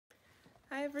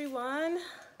Hi everyone,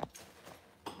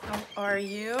 how are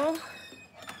you?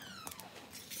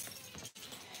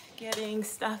 Getting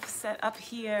stuff set up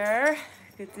here.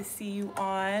 Good to see you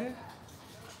on.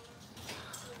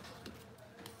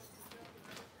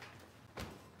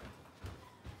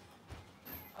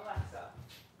 Alexa,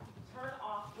 turn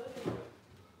off living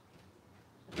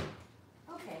room.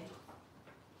 Okay.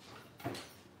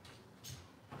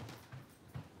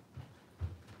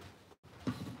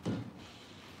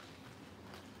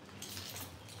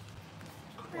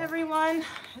 Hi everyone,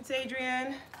 it's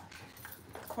Adrianne,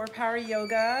 CorePower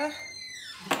Yoga.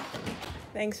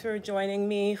 Thanks for joining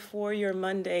me for your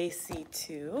Monday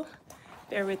C2.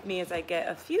 Bear with me as I get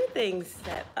a few things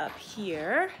set up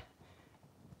here.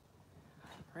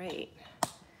 All right,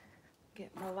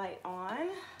 get my light on.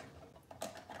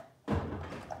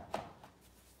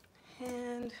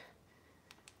 And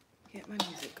get my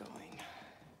music going,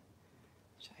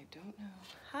 which I don't know.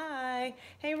 Hi,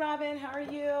 hey Robin, how are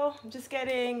you? I'm just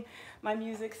getting my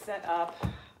music set up.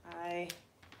 I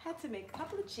had to make a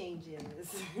couple of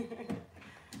changes.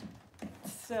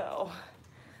 So,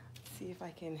 let's see if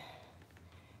I can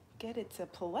get it to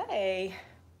play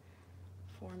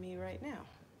for me right now.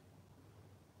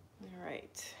 All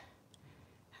right.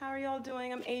 How are y'all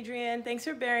doing? I'm Adrianne. Thanks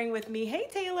for bearing with me. Hey,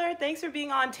 Taylor. Thanks for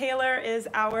being on. Taylor is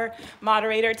our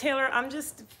moderator. Taylor, I'm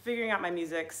just figuring out my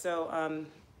music, so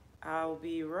I'll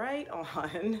be right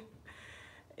on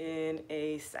in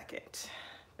a second.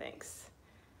 Thanks.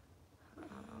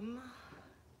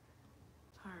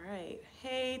 All right.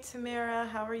 Hey, Tamara.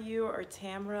 How are you? Or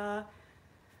Tamra.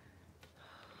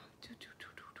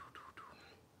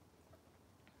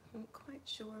 I'm not quite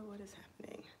sure what is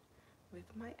happening with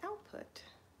my output.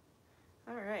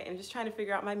 All right, I'm just trying to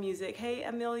figure out my music. Hey,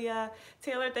 Amelia.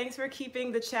 Taylor, thanks for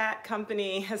keeping the chat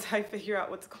company as I figure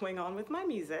out what's going on with my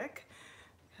music,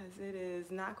 because it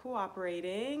is not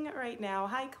cooperating right now.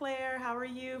 Hi, Claire. How are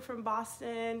you from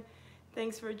Boston?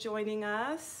 Thanks for joining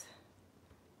us.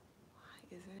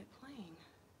 Why isn't it playing?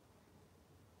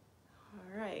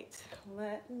 All right,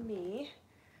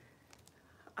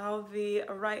 I'll be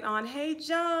right on. Hey,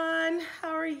 John.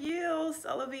 How are you?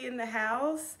 Sullivan in the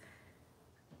house.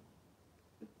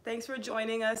 Thanks for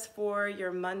joining us for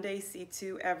your Monday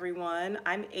C2, everyone.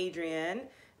 I'm Adrianne,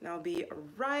 and I'll be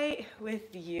right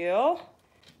with you.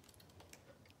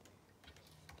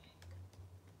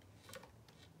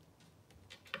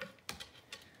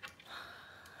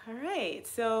 All right,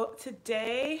 so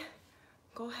today,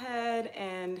 go ahead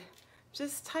and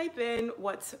just type in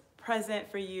what's present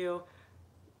for you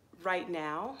right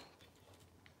now.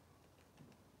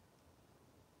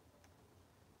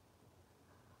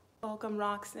 Welcome,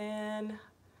 Roxanne.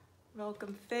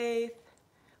 Welcome, Faith.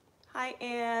 Hi,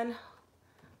 Anne.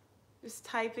 Just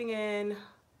typing in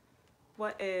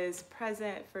what is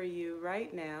present for you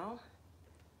right now.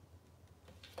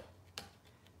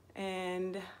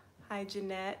 And hi,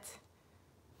 Jeanette.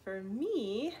 For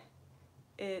me,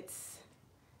 it's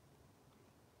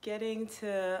getting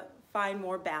to find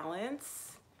more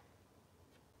balance,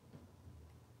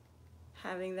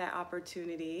 having that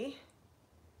opportunity.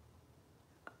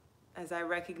 As I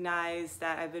recognize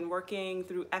that I've been working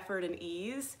through effort and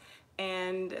ease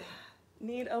and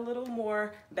need a little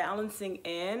more balancing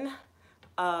in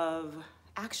of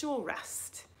actual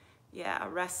rest. Yeah,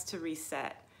 rest to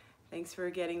reset. Thanks for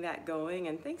getting that going,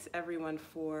 and thanks everyone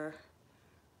for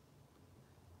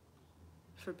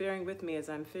bearing with me as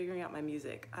I'm figuring out my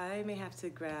music. I may have to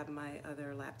grab my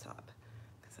other laptop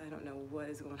because I don't know what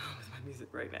is going on with my music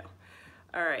right now.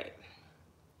 All right,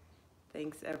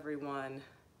 thanks everyone.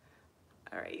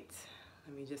 All right,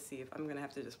 let me just see if I'm gonna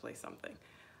have to just play something.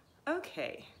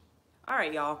 Okay, all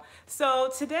right, y'all.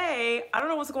 So today, I don't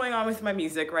know what's going on with my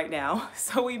music right now,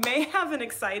 so we may have an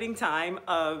exciting time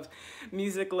of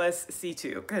musicless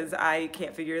C2 because I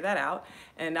can't figure that out.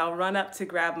 And I'll run up to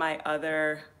grab my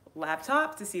other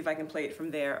laptop to see if I can play it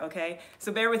from there, okay?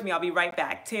 So bear with me, I'll be right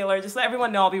back. Taylor, just let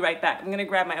everyone know I'll be right back. I'm gonna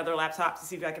grab my other laptop to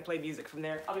see if I can play music from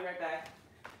there. I'll be right back.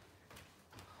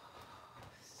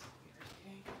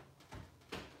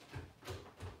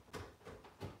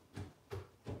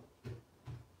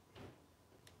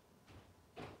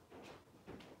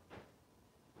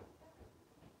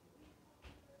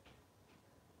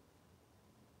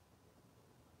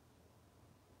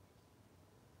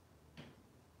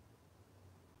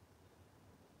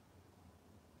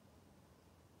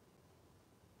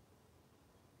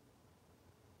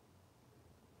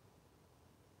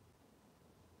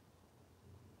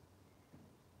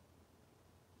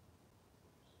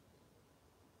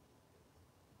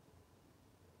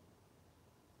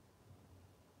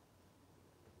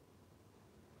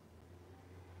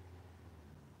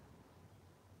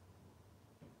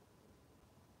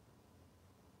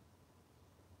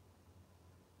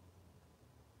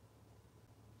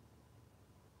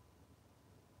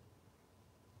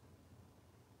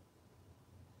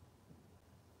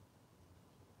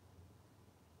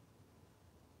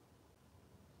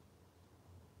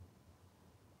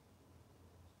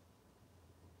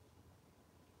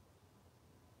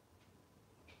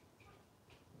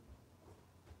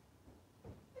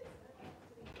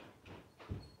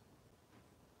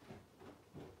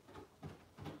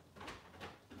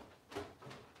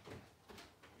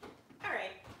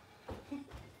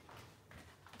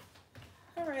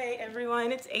 right,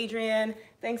 everyone, it's Adrianne.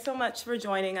 Thanks so much for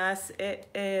joining us. It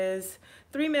is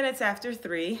 3 minutes after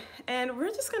 3, and we're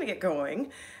just gonna get going.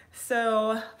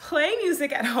 So play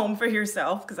music at home for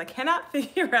yourself, because I cannot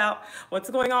figure out what's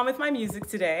going on with my music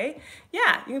today.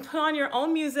 Yeah, you can put on your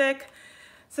own music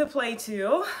to play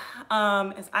to,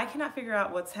 as I cannot figure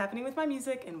out what's happening with my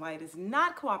music and why it is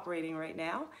not cooperating right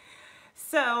now.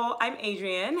 So I'm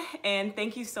Adrianne, and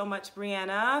thank you so much,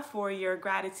 Brianna, for your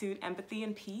gratitude, empathy,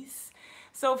 and peace.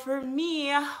 So for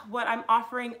me, what I'm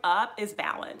offering up is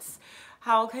balance.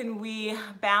 How can we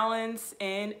balance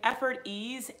in effort,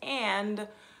 ease, and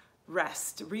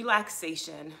rest,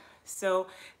 relaxation? So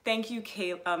thank you,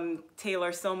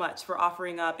 Taylor, so much for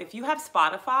offering up. If you have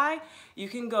Spotify, you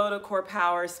can go to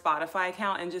CorePower's Spotify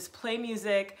account and just play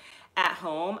music at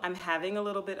home. I'm having a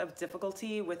little bit of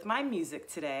difficulty with my music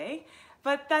today,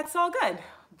 but that's all good.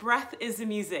 Breath is the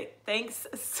music. Thanks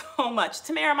so much.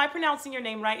 Tamara, am I pronouncing your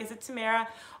name right? Is it Tamara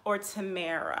or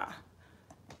Tamara?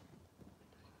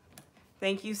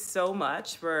 Thank you so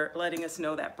much for letting us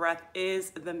know that breath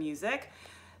is the music.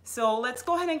 So let's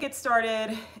go ahead and get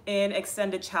started in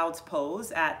extended child's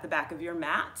pose at the back of your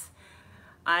mat.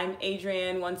 I'm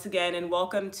Adrianne once again, and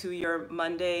welcome to your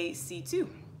Monday C2.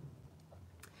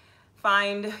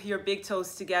 Find your big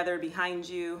toes together behind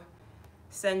you.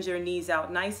 Send your knees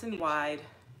out nice and wide.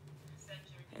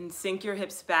 And sink your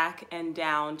hips back and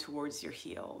down towards your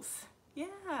heels.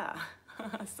 Yeah,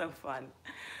 so fun.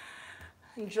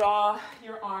 And draw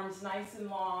your arms nice and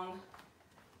long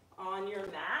on your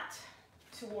mat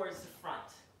towards the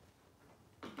front.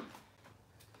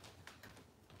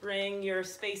 Bring your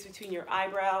space between your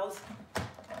eyebrows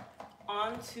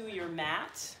onto your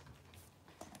mat.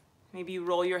 Maybe you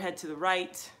roll your head to the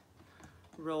right,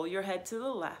 roll your head to the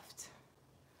left.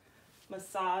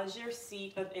 Massage your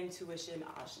seat of intuition,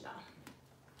 Ajna.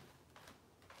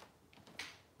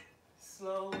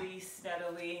 Slowly,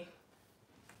 steadily,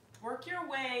 work your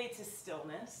way to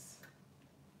stillness.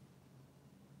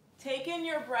 Take in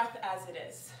your breath as it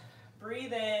is.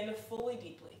 Breathe in fully,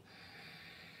 deeply.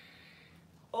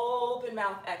 Open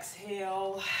mouth,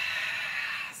 exhale.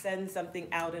 Send something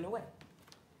out and away.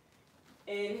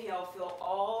 Inhale, fill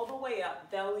all the way up,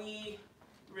 belly,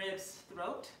 ribs,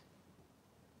 throat.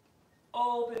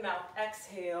 Open mouth,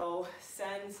 exhale,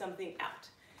 send something out.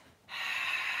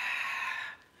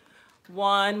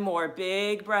 One more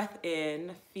big breath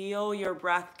in. Feel your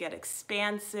breath get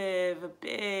expansive,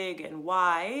 big and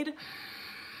wide.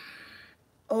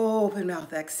 Open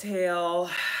mouth, exhale.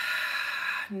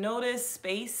 Notice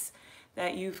space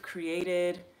that you've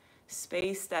created,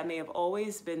 space that may have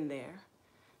always been there,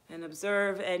 and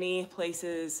observe any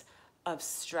places of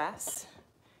stress.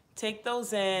 Take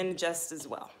those in just as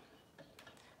well.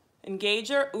 Engage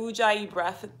your Ujjayi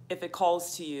breath if it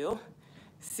calls to you.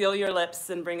 Seal your lips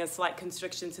and bring a slight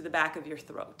constriction to the back of your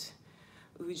throat.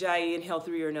 Ujjayi, inhale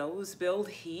through your nose, build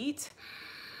heat.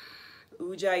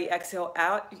 Ujjayi, exhale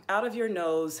out of your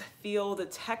nose. Feel the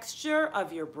texture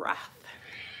of your breath.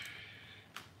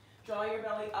 Draw your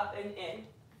belly up and in.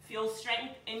 Feel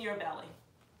strength in your belly.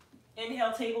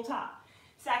 Inhale, tabletop.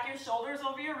 Stack your shoulders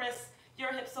over your wrists,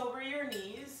 your hips over your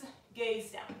knees.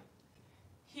 Gaze down.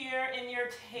 Here in your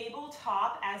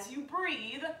tabletop, as you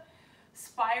breathe,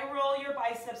 spiral your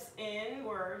biceps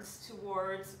inwards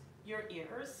towards your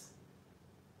ears.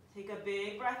 Take a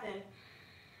big breath in.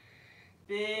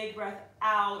 Big breath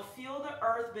out. Feel the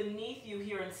earth beneath you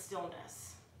here in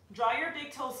stillness. Draw your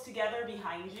big toes together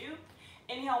behind you.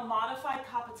 Inhale, modified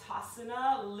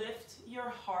Kapotasana. Lift your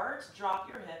heart, drop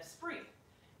your hips, breathe.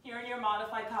 Here in your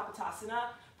modified Kapotasana,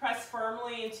 press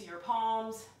firmly into your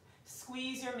palms.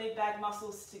 Squeeze your mid-back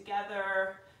muscles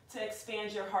together to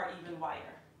expand your heart even wider.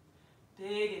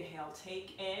 Big inhale,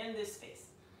 take in this space.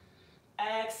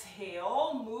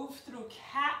 Exhale, move through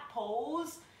cat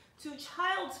pose to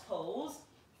child's pose.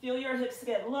 Feel your hips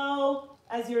get low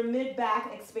as your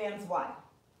mid-back expands wide.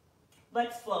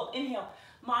 Let's flow. Inhale,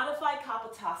 modified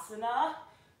Kapotasana.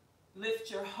 Lift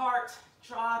your heart,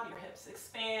 drop your hips,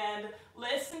 expand.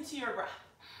 Listen to your breath.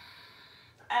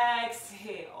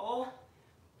 Exhale.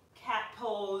 Cat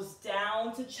pose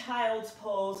down to child's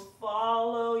pose.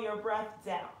 Follow your breath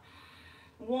down.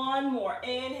 One more.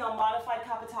 Inhale, modified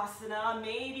Kapotasana.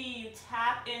 Maybe you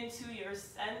tap into your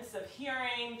sense of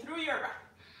hearing through your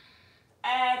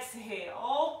breath.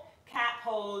 Exhale, cat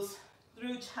pose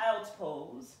through child's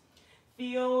pose.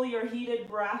 Feel your heated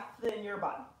breath in your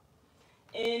body.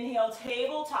 Inhale,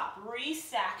 tabletop.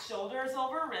 Restack, shoulders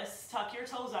over wrists. Tuck your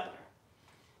toes under.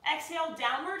 Exhale,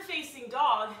 downward facing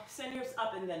dog. Send yours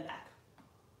up and then back.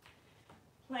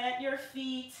 Plant your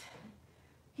feet.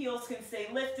 Heels can stay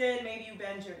lifted. Maybe you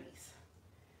bend your knees.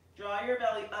 Draw your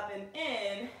belly up and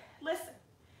in. Listen.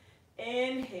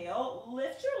 Inhale,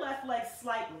 lift your left leg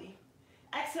slightly.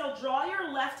 Exhale, draw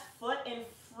your left foot in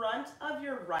front of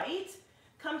your right.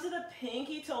 Come to the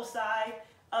pinky toe side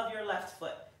of your left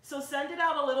foot. So send it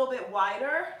out a little bit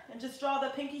wider and just draw the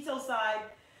pinky toe side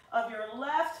of your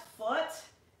left foot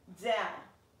down.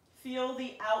 Feel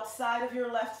the outside of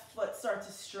your left foot start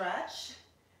to stretch.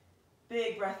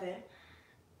 Big breath in.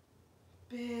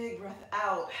 Big breath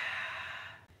out.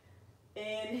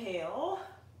 Inhale.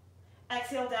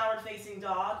 Exhale, downward facing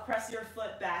dog. Press your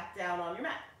foot back down on your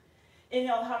mat.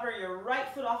 Inhale, hover your right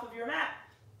foot off of your mat.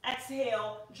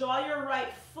 Exhale, draw your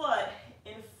right foot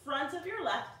in front of your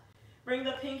left. Bring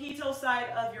the pinky toe side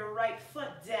of your right foot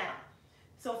down.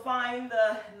 So find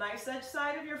the knife edge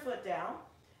side of your foot down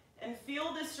and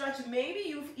feel this stretch. Maybe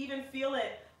you even feel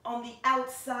it on the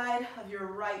outside of your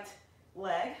right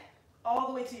leg, all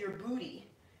the way to your booty.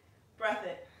 Breath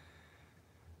in.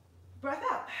 Breath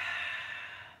out.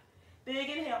 Big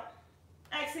inhale.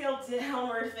 Exhale,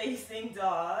 downward facing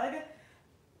dog.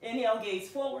 Inhale, gaze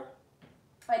forward.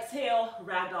 Exhale,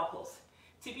 ragdoll pose.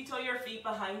 Tippy toe your feet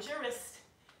behind your wrist.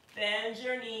 Bend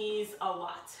your knees a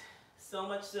lot. So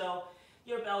much so,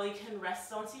 your belly can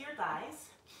rest onto your thighs.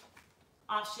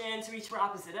 Option to reach for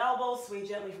opposite elbows, sway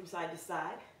gently from side to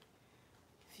side.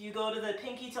 If you go to the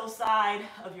pinky toe side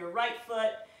of your right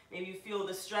foot, maybe you feel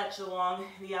the stretch along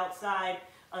the outside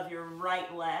of your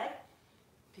right leg.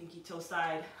 Pinky toe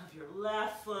side of your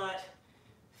left foot.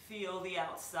 Feel the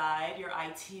outside, your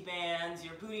IT bands,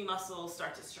 your booty muscles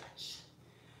start to stretch.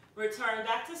 Return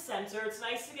back to center. It's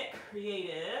nice to get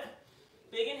creative.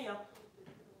 Big inhale.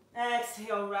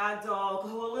 Exhale, ragdoll.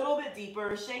 Go a little bit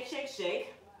deeper. Shake, shake,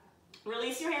 shake.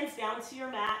 Release your hands down to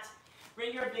your mat.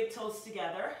 Bring your big toes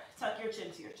together. Tuck your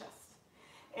chin to your chest.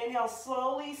 Inhale,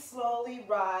 slowly, slowly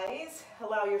rise.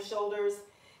 Allow your shoulders,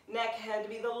 neck, head to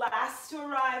be the last to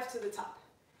arrive to the top.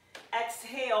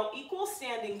 Exhale, equal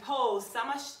standing pose,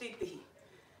 Samasthiti.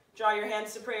 Draw your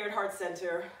hands to prayer at heart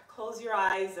center. Close your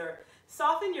eyes or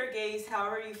soften your gaze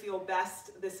however you feel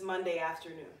best this Monday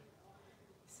afternoon.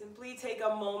 Simply take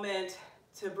a moment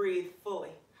to breathe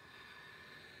fully.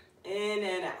 In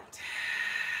and out.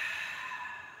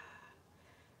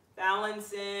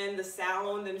 Balance in the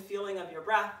sound and feeling of your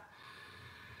breath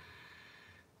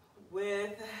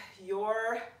with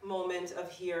your moment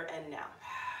of here and now.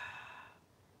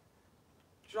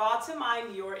 Draw to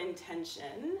mind your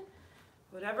intention,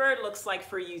 whatever it looks like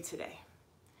for you today.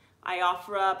 I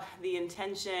offer up the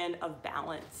intention of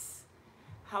balance.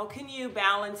 How can you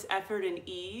balance effort and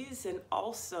ease and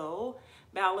also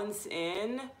balance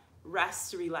in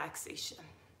rest, relaxation?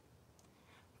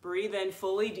 Breathe in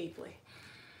fully, deeply.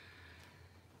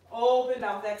 Open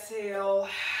mouth, exhale,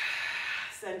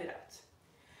 send it out.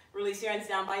 Release your hands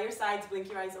down by your sides, blink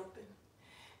your eyes open.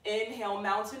 Inhale,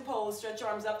 mountain pose, stretch your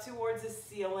arms up towards the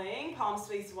ceiling, palms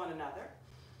face one another.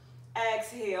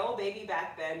 Exhale, baby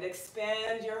back bend,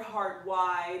 expand your heart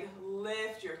wide,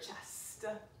 lift your chest,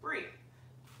 breathe.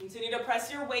 Continue to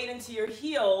press your weight into your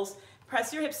heels,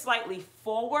 press your hips slightly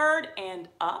forward and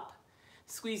up.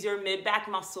 Squeeze your mid-back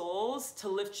muscles to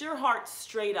lift your heart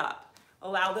straight up.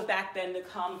 Allow the back bend to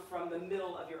come from the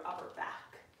middle of your upper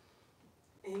back.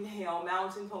 Inhale,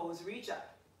 mountain pose, reach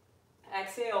up.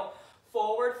 Exhale,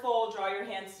 forward fold, draw your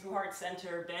hands to heart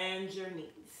center, bend your knees.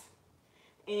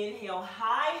 Inhale,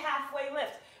 high halfway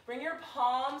lift. Bring your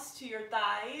palms to your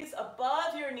thighs,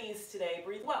 above your knees today,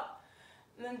 breathe well.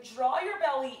 And then draw your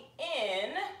belly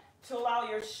in to allow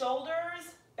your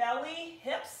shoulders, belly,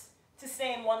 hips to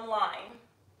stay in one line.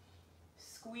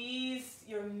 Squeeze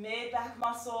your mid-back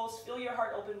muscles, feel your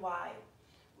heart open wide.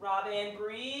 Robin,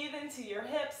 breathe into your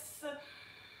hips.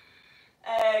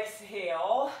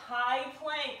 Exhale, high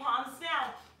plank, palms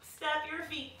down. Step your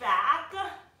feet back.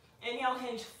 Inhale,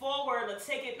 hinge forward. Let's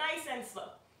take it nice and slow.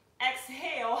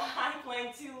 Exhale, high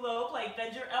plank to low plank.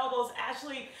 Bend your elbows.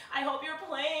 Ashley, I hope you're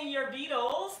playing your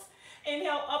Beatles.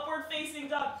 Inhale, upward facing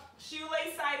dog.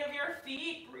 Shoelace side of your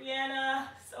feet. Brianna,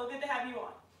 so good to have you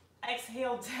on.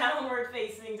 Exhale, downward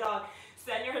facing dog.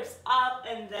 Send your hips up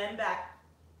and then back.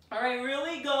 All right,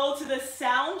 really go to the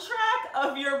soundtrack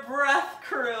of your breath,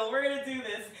 crew. We're gonna do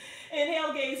this.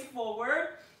 Inhale, gaze forward.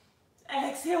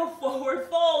 Exhale, forward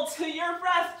fold to your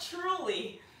breath,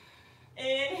 truly.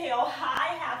 Inhale,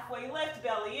 high halfway lift,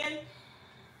 belly in.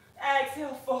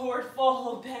 Exhale, forward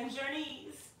fold, bend your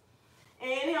knees.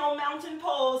 Inhale, mountain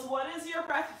pose. What does your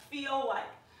breath feel like?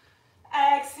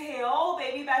 Exhale,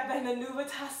 baby back bend,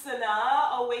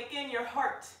 Anuvatasana. Awaken your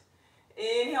heart.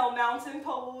 Inhale, mountain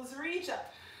pose, reach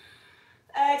up.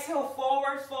 Exhale,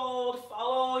 forward fold,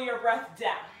 follow your breath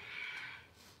down.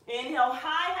 Inhale,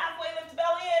 high, halfway lift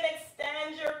belly in,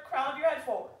 extend your crown of your head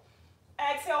forward.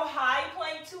 Exhale, high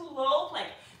plank to low plank.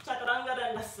 Chaturanga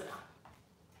Dandasana.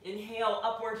 Inhale,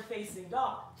 upward facing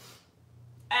dog.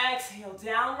 Exhale,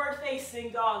 downward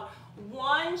facing dog.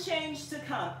 One change to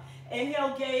come.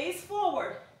 Inhale, gaze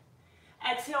forward.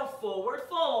 Exhale, forward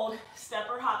fold. Step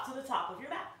or hop to the top of your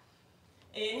mat.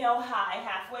 Inhale, high,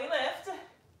 halfway lift.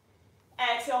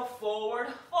 Exhale, forward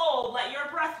fold. Let your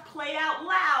breath play out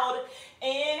loud.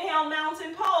 Inhale,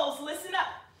 mountain pose. Listen up.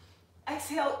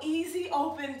 Exhale, easy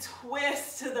open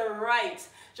twist to the right.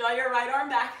 Draw your right arm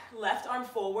back, left arm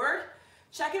forward.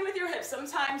 Check in with your hips.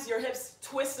 Sometimes your hips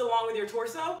twist along with your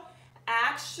torso.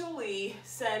 Actually,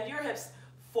 send your hips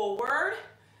forward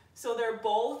so they're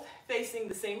both facing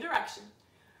the same direction.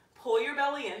 Pull your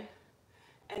belly in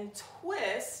and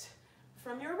twist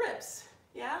from your ribs.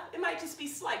 Yeah, it might just be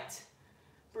slight.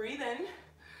 Breathe in,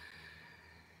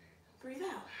 breathe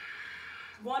out.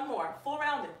 One more, full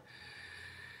rounded.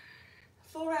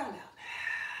 Full round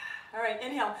out. All right,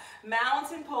 inhale,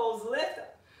 mountain pose, lift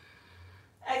up.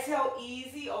 Exhale,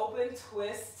 easy open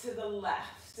twist to the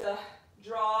left.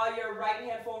 Draw your right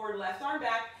hand forward, left arm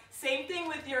back. Same thing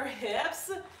with your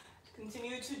hips.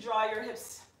 Continue to draw your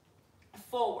hips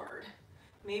forward.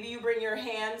 Maybe you bring your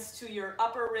hands to your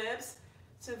upper ribs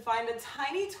to find a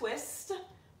tiny twist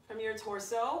from your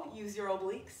torso. Use your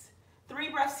obliques. 3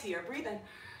 breaths here. Breathe in.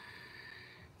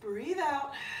 Breathe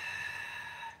out.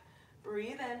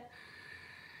 Breathe in.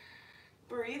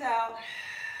 Breathe out.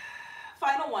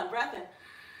 Final one. Breath in.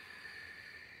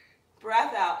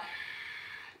 Breath out.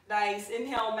 Nice.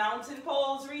 Inhale, mountain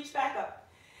pose. Reach back up.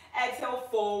 Exhale,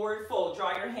 forward fold.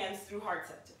 Draw your hands through heart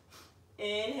center.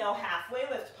 Inhale, halfway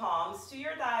lift, palms to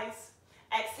your thighs.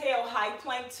 Exhale, high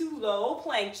plank to low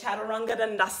plank, Chaturanga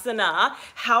Dandasana.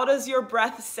 How does your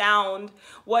breath sound?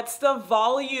 What's the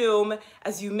volume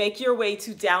as you make your way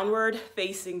to downward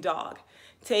facing dog?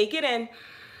 Take it in,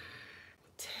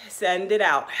 send it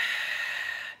out.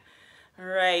 All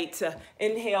right,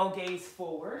 inhale, gaze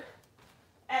forward.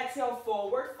 Exhale,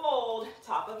 forward fold,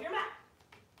 top of your mat.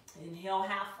 Inhale,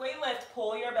 halfway lift,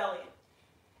 pull your belly in.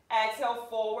 Exhale,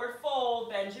 forward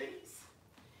fold, bend your knees.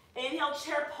 Inhale,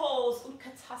 chair pose,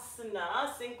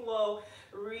 Utkatasana, sink low,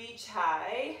 reach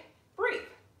high, breathe.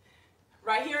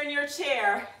 Right here in your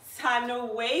chair, it's time to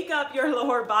wake up your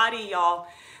lower body, y'all.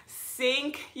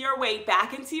 Sink your weight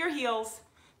back into your heels,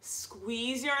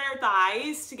 squeeze your inner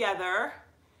thighs together,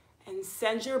 and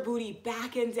send your booty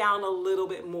back and down a little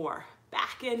bit more.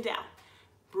 Back and down.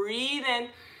 Breathe in,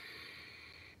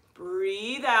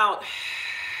 breathe out.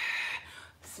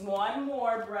 One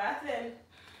more breath in.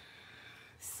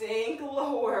 Sink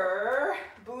lower.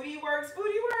 Booty works,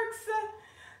 booty works.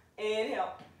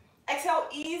 Inhale. Exhale,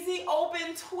 easy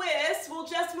open twist. We'll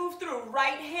just move through.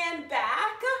 Right hand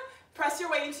back. Press your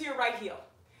way into your right heel.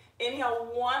 Inhale,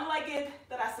 one-legged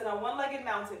Tadasana, one-legged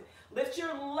mountain. Lift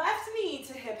your left knee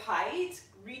to hip height.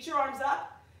 Reach your arms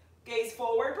up. Gaze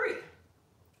forward, breathe.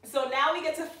 So now we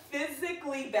get to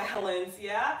physically balance,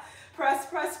 yeah? Press,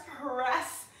 press,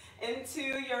 press into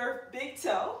your big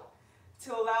toe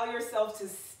to allow yourself to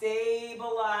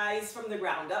stabilize from the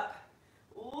ground up.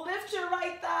 Lift your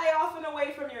right thigh off and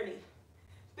away from your knee.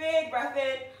 Big breath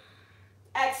in.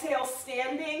 Exhale,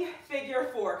 standing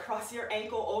figure 4. Cross your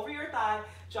ankle over your thigh.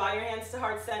 Draw your hands to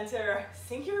heart center.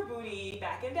 Sink your booty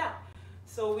back and down.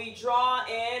 So we draw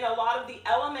in a lot of the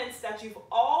elements that you've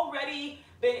already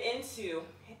been into.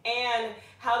 And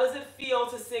how does it feel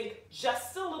to sink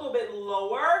just a little bit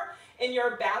lower in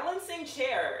your balancing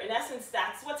chair? In essence,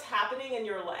 that's what's happening in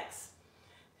your legs.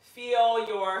 Feel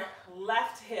your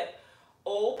left hip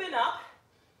open up.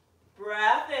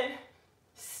 Breath in.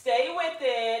 Stay with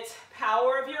it.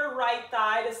 Power of your right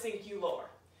thigh to sink you lower.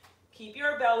 Keep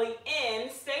your belly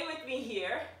in. Stay with me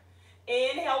here.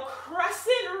 Inhale,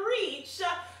 crescent reach.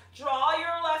 Draw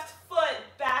your left foot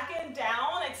back and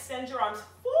down. Extend your arms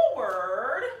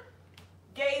forward.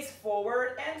 Gaze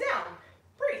forward and down.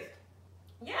 Breathe.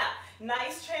 Yeah,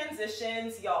 nice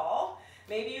transitions, y'all.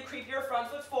 Maybe you creep your front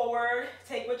foot forward.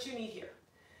 Take what you need here.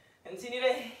 Continue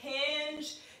to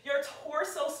hinge your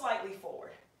torso slightly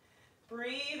forward.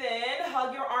 Breathe in.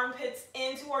 Hug your armpits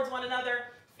in towards one another.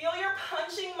 Feel your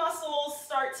punching muscles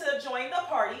start to join the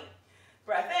party.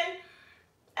 Breath in.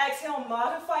 Exhale,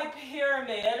 modified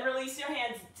pyramid. Release your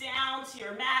hands down to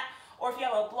your mat, or if you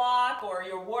have a block or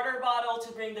your water bottle,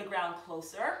 to bring the ground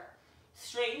closer.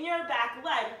 Straighten your back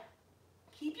leg.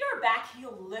 Keep your back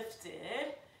heel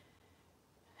lifted.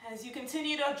 As you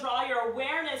continue to draw your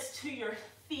awareness to your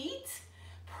feet,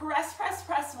 press, press,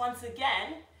 press once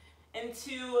again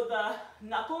into the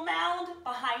knuckle mound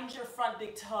behind your front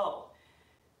big toe.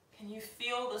 Can you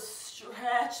feel the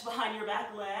stretch behind your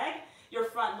back leg, your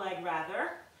front leg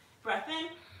rather? Breath in.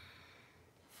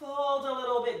 Fold a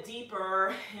little bit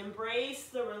deeper. Embrace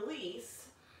the release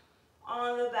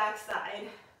on the back side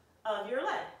of your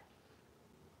leg.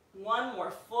 One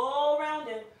more full round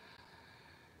in.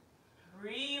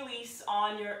 Release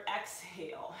on your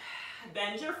exhale.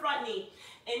 Bend your front knee.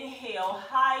 Inhale,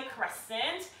 high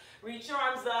crescent. Reach your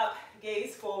arms up,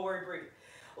 gaze forward, breathe.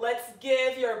 Let's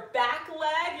give your back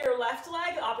leg, your left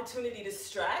leg, the opportunity to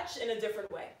stretch in a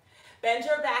different way. Bend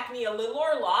your back knee a little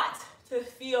or a lot to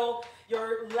feel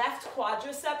your left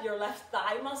quadricep, your left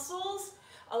thigh muscles.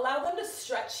 Allow them to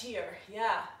stretch here.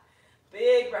 Yeah.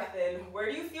 Big breath in. Where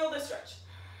do you feel the stretch?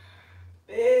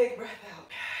 Big breath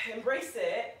out. Embrace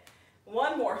it.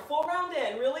 One more. Full round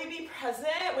in. Really be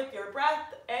present with your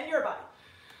breath and your body.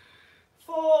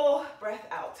 Full breath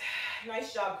out.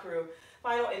 Nice job, crew.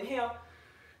 Final inhale.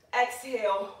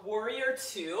 Exhale, warrior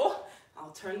two.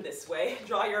 I'll turn this way.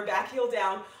 Draw your back heel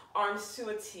down, arms to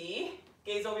a T.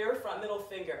 Gaze over your front middle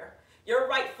finger. Your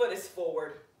right foot is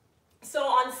forward. So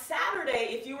on Saturday,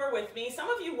 if you were with me, some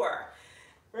of you were,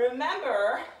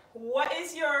 remember, what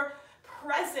is your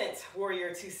present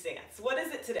warrior two stance? What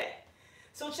is it today?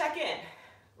 So check in,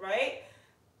 right?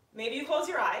 Maybe you close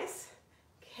your eyes.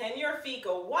 Can your feet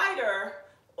go wider,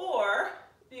 or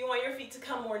do you want your feet to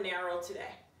come more narrow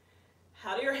today?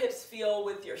 How do your hips feel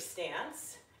with your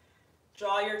stance?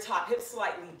 Draw your top hip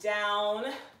slightly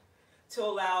down to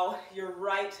allow your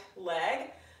right leg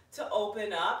to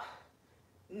open up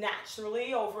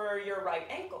naturally over your right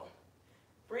ankle.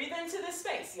 Breathe into this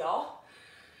space, y'all.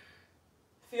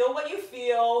 Feel what you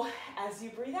feel as you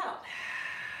breathe out.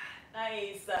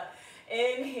 Nice.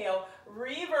 Inhale,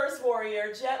 reverse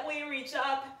warrior. Gently reach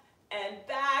up and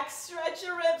back. Stretch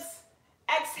your ribs.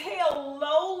 Exhale,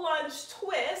 low lunge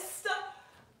twist.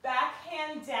 Back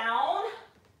hand down,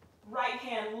 right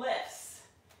hand lifts.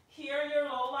 Here, your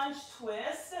low lunge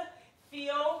twist.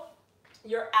 Feel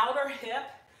your outer hip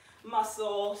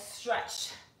muscle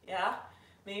stretch, yeah?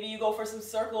 Maybe you go for some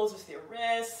circles with your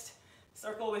wrist,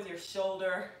 circle with your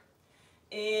shoulder.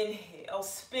 Inhale,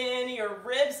 spin your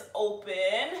ribs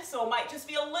open. So it might just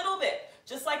be a little bit,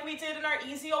 just like we did in our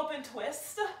easy open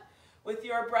twist. With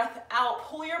your breath out,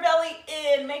 pull your belly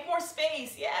in, make more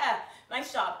space, yeah.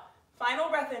 Nice job. Final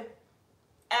breath in.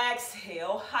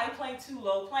 Exhale, high plank to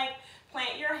low plank.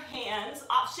 Plant your hands.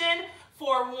 Option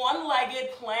for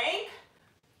one-legged plank.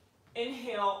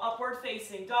 Inhale, upward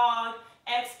facing dog.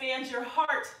 Expand your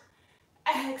heart.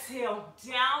 Exhale,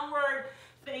 downward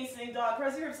facing dog.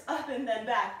 Press your hips up and then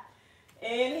back.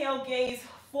 Inhale, gaze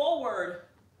forward.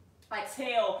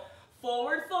 Exhale,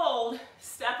 forward fold.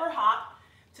 Step or hop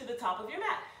to the top of your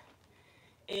mat.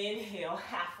 Inhale,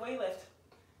 halfway lift.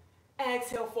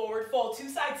 Exhale, forward fold. Two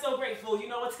sides, so grateful. You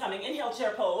know what's coming. Inhale,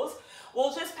 chair pose.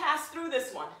 We'll just pass through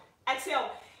this one.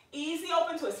 Exhale, easy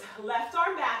open twist. Left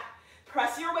arm back.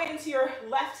 Press your weight into your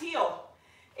left heel.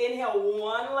 Inhale,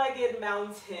 one-legged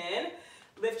mountain.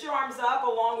 Lift your arms up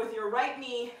along with your right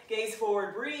knee. Gaze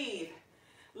forward, breathe.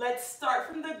 Let's start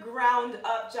from the ground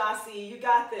up, Jasi. You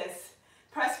got this.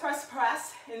 Press, press,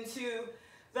 press into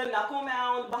the knuckle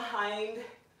mound behind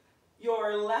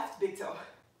your left big toe.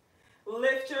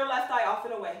 Lift your left thigh off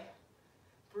and away.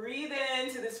 Breathe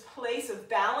into this place of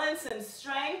balance and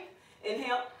strength.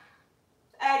 Inhale.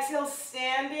 Exhale,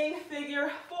 standing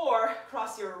figure four.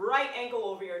 Cross your right ankle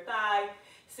over your thigh.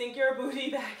 Sink your booty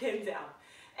back and down.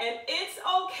 And it's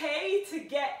okay to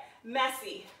get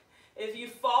messy. If you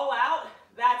fall out,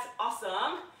 that's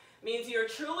awesome. Means you're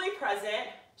truly present.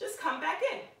 Just come back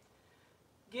in.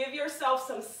 Give yourself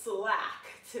some slack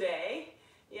today.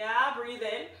 Yeah, breathe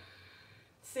in.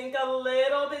 Sink a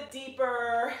little bit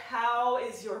deeper. How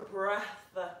is your breath?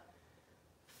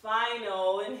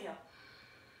 Final inhale.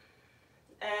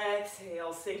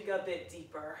 Exhale, sink a bit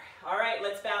deeper. All right,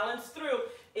 let's balance through.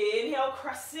 Inhale,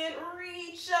 crescent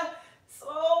reach.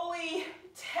 Slowly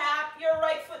tap your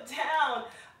right foot down.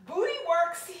 Booty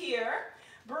works here.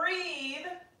 Breathe.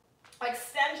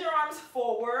 Extend your arms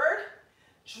forward.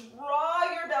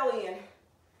 Draw your belly in.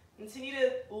 Continue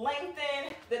to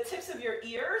lengthen the tips of your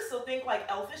ears, so think like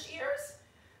elfish ears,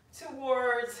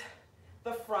 towards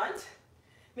the front.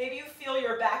 Maybe you feel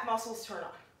your back muscles turn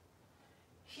on.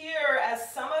 Here,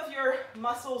 as some of your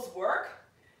muscles work,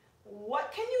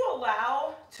 what can you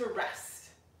allow to rest?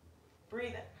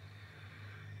 Breathe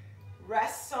in.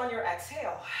 Rest on your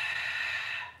exhale.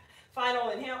 Final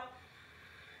inhale.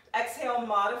 Exhale,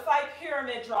 modified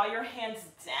pyramid. Draw your hands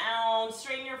down.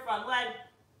 Straighten your front leg.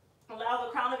 Allow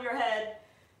the crown of your head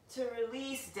to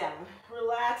release down.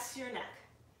 Relax your neck.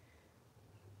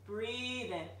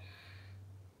 Breathe in.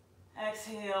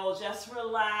 Exhale, just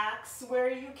relax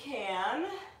where you can.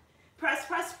 Press,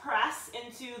 press, press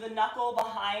into the knuckle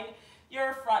behind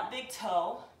your front big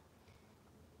toe.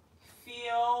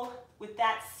 Feel with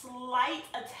that slight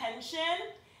attention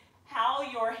how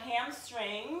your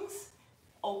hamstrings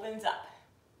opens up.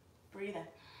 Breathe in.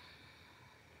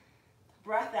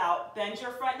 Breath out, bend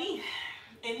your front knee.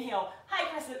 Inhale, high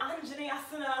crescent,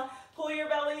 Anjaneyasana. Pull your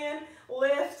belly in,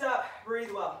 lift up,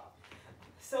 breathe well.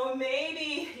 So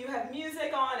maybe you have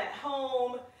music on at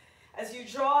home. As you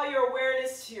draw your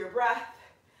awareness to your breath,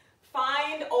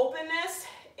 find openness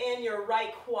in your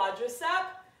right quadricep.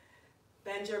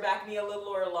 Bend your back knee a little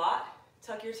or a lot.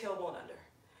 Tuck your tailbone under.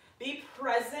 Be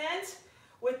present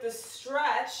with the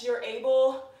stretch you're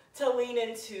able to lean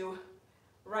into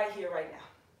right here, right now.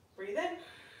 Breathe in.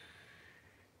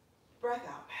 Breath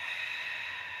out.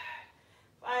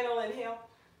 Final inhale.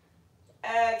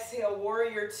 Exhale,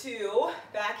 warrior two.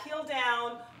 Back heel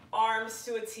down, arms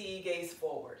to a T, gaze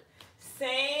forward.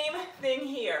 Same thing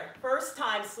here. First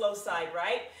time, slow side,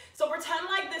 right? So pretend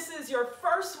like this is your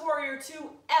first warrior two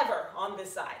ever on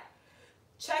this side.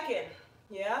 Check in,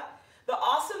 yeah? The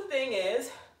awesome thing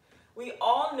is we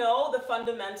all know the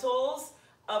fundamentals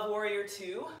of warrior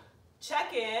two.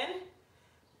 Check in.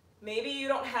 Maybe you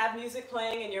don't have music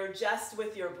playing and you're just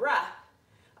with your breath.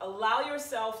 Allow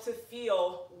yourself to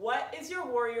feel what is your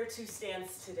warrior two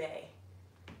stance today.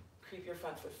 Creep your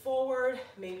front foot forward.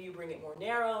 Maybe you bring it more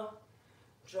narrow.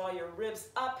 Draw your ribs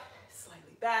up,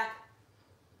 slightly back,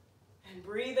 and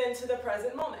breathe into the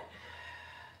present moment.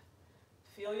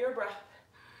 Feel your breath.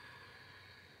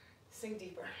 Sink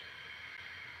deeper.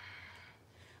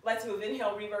 Let's move.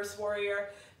 Inhale, reverse warrior.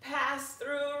 Pass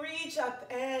through, reach up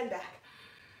and back.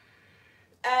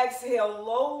 Exhale,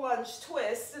 low lunge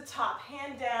twist, the top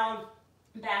hand down,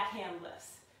 back hand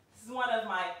lifts. This is one of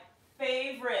my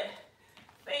favorite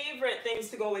things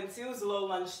to go into is low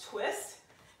lunge twist.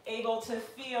 Able to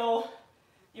feel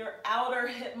your outer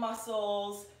hip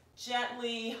muscles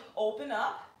gently open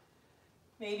up.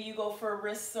 Maybe you go for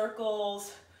wrist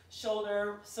circles,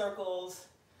 shoulder circles.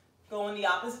 Go in the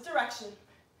opposite direction.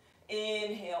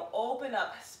 Inhale, open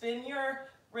up, spin your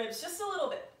ribs just a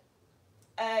little bit.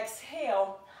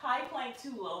 Exhale, high plank to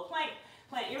low plank.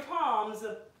 Plant your palms,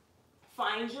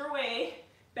 find your way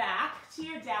back to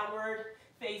your downward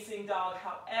facing dog,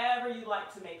 however you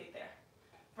like to make it there.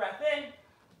 Breath in,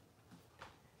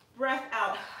 breath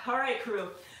out. All right, crew.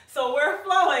 So we're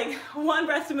flowing, one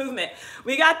breath to movement.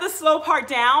 We got the slow part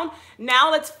down.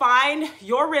 Now let's find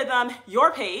your rhythm,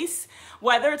 your pace,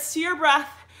 whether it's to your breath,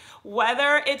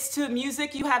 whether it's to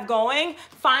music you have going.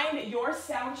 Find your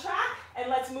soundtrack and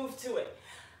let's move to it.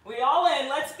 We all in,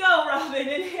 let's go, Robin.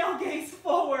 Inhale, gaze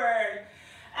forward.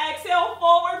 Exhale,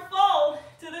 forward fold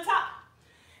to the top.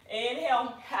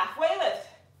 Inhale, halfway lift.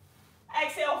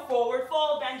 Exhale, forward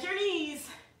fold, bend your knees.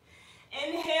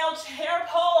 Inhale, chair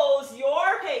pose,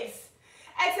 your pace.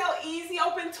 Exhale, easy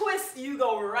open twist, you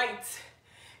go right.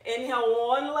 Inhale,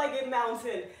 one-legged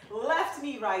mountain, left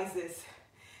knee rises.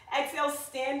 Exhale,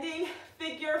 standing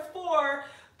figure four,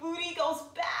 booty goes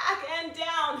back and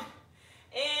down.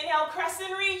 Inhale,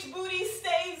 crescent reach, booty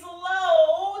stays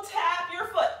low, tap your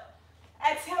foot.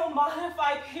 Exhale,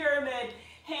 modified pyramid,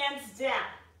 hands down.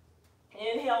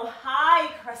 Inhale, high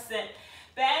crescent,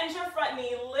 bend your front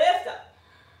knee, lift up.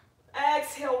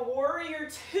 Exhale, warrior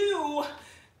two,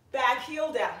 back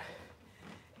heel down.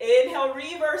 Inhale,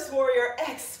 reverse warrior,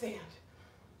 expand.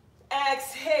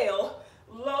 Exhale,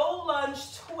 low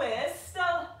lunge twist,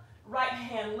 right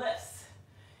hand lifts.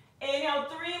 Inhale,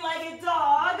 three-legged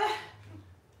dog.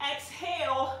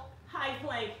 Exhale, high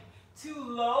plank to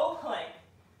low plank.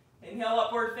 Inhale,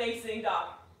 upward facing dog.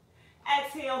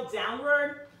 Exhale,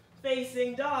 downward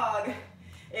facing dog.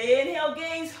 Inhale,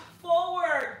 gaze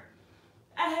forward.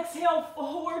 Exhale,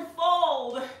 forward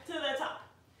fold to the top.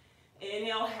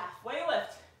 Inhale, halfway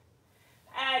lift.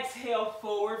 Exhale,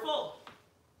 forward fold.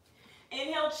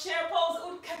 Inhale, chair pose,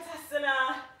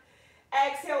 Utkatasana.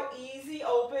 Exhale, easy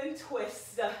open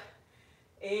twist.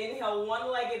 Inhale,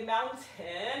 one-legged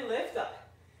mountain, lift up.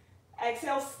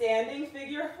 Exhale, standing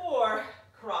figure four,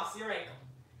 cross your ankle.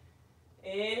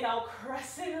 Inhale,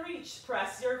 crescent reach,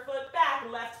 press your foot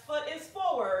back, left foot is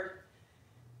forward.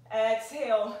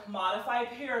 Exhale, modified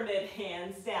pyramid,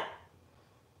 hands down.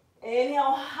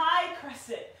 Inhale, high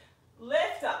crescent,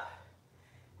 lift up.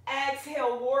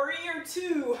 Exhale, warrior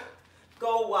two,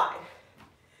 go wide.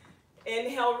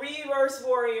 Inhale, reverse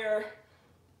warrior.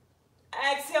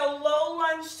 Exhale, low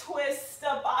lunge twist,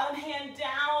 bottom hand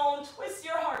down, twist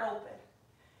your heart open.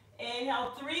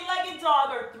 Inhale, three-legged dog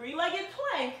or three-legged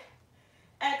plank.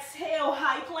 Exhale,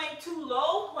 high plank to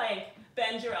low plank,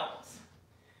 bend your elbows.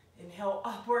 Inhale,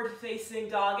 upward facing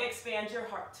dog, expand your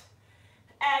heart.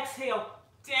 Exhale,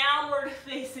 downward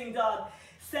facing dog,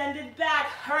 send it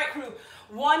back. All right, crew,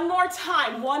 one more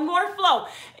time, one more flow.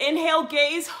 Inhale,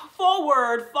 gaze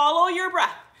forward, follow your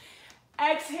breath.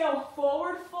 Exhale,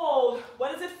 forward fold.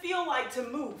 What does it feel like to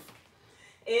move?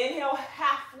 Inhale,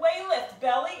 halfway lift,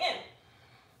 belly in.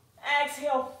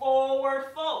 Exhale, forward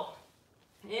fold.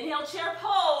 Inhale, chair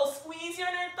pose, squeeze your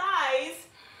inner thighs.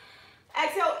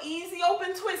 Exhale, easy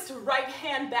open twist, right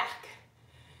hand back.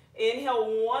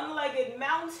 Inhale, one-legged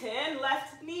mountain,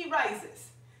 left knee rises.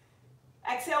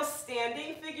 Exhale,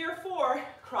 standing figure four,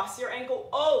 cross your ankle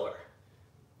over.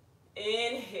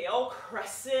 Inhale,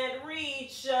 crescent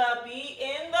reach, be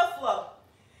in the flow.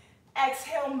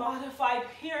 Exhale, modified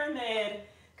pyramid,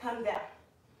 come down.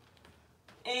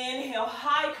 Inhale,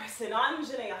 high crescent,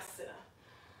 Anjaneyasana.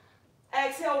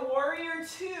 Exhale, warrior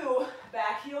two,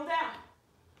 back heel down.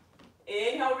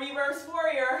 Inhale, reverse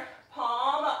warrior,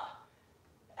 palm up.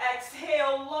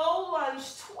 Exhale, low lunge,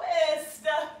 twist,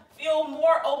 feel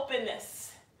more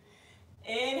openness.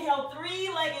 Inhale,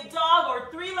 three-legged dog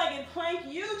or three-legged plank,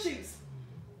 you choose.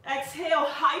 Exhale,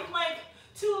 high plank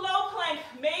to low plank,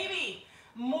 maybe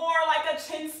more like a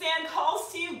chin stand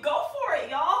calls to you. Go for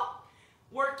it, y'all.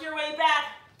 Work your way back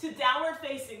to downward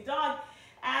facing dog.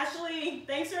 Ashley,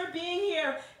 thanks for being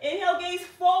here. Inhale, gaze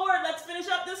forward. Let's finish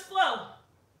up this flow.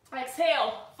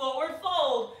 Exhale, forward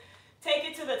fold. Take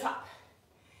it to the top.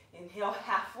 Inhale,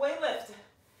 halfway lift.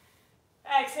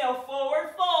 Exhale, forward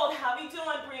fold. How we doing,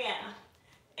 Brianna?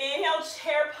 Inhale,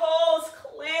 chair pose.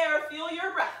 Claire, feel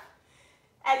your breath.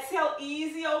 Exhale,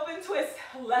 easy open twist.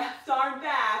 Left arm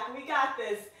back. We got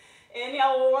this.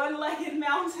 Inhale, one-legged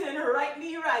mountain, right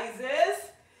knee rises.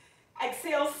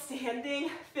 Exhale, standing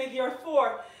figure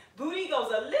four. Booty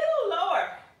goes a little lower.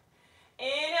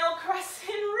 Inhale, crescent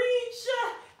reach.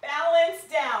 Balance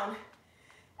down.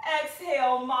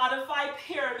 Exhale, modified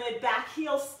pyramid. Back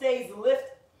heel stays lifted.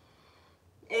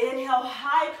 Inhale,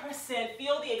 high crescent.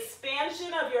 Feel the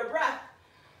expansion of your breath.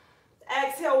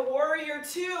 Exhale, warrior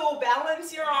two.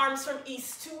 Balance your arms from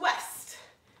east to west.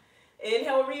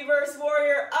 Inhale, reverse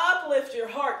warrior. Uplift your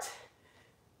heart.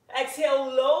 Exhale,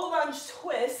 low lunge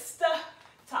twist.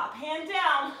 Top hand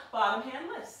down, bottom hand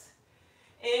lifts.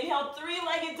 Inhale,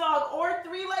 three-legged dog or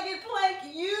three-legged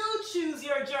plank. You choose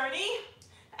your journey.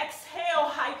 Exhale,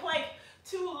 high plank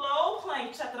to low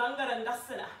plank, Chaturanga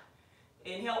Dandasana.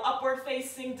 Inhale, upward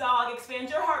facing dog. Expand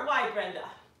your heart wide, Brenda.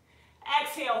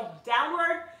 Exhale,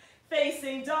 downward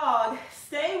facing dog.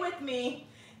 Stay with me.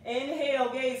 Inhale,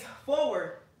 gaze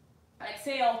forward.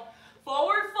 Exhale,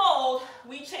 forward fold.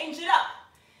 We change it up.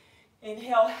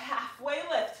 Inhale, halfway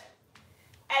lift.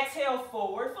 Exhale,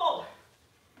 forward fold.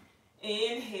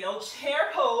 Inhale, chair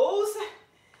pose.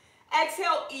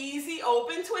 Exhale, easy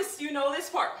open twist. You know this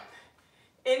part.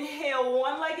 Inhale,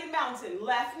 one-legged mountain.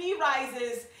 Left knee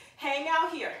rises. Hang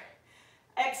out here.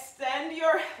 Extend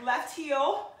your left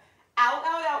heel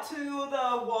out to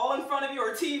the wall in front of you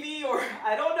or TV or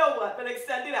I don't know what, but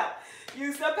extend it out.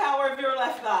 Use the power of your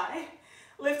left thigh.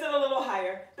 Lift it a little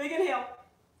higher. Big inhale.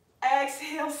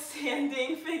 Exhale,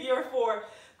 standing figure four.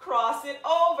 Cross it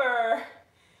over.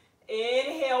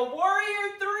 Inhale,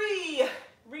 warrior three.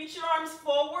 Reach your arms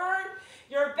forward.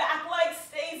 Your back leg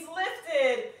stays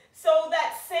lifted. So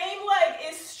that same leg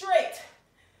is straight.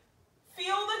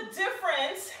 Feel the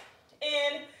difference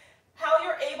in how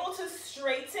you're able to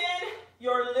straighten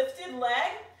your lifted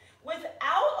leg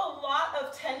without a lot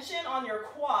of tension on your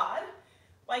quad,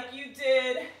 like you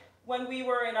did when we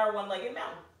were in our one-legged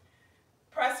mountain.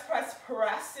 Press, press,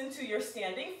 press into your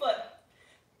standing foot.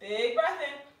 Big breath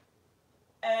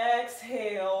in.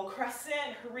 Exhale,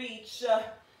 crescent, reach.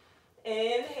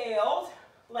 Inhale,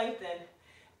 lengthen.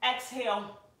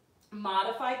 Exhale,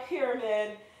 modified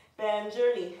pyramid, bend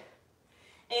your knee.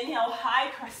 Inhale,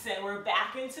 high crescent, we're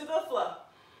back into the flow.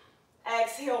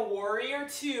 Exhale, warrior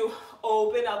two,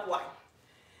 open up wide.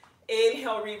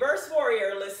 Inhale, reverse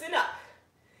warrior, listen up.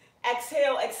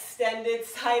 Exhale, extended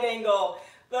side angle.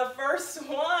 The first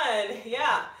one,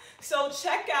 yeah. So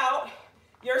check out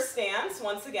your stance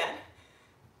once again.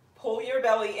 Pull your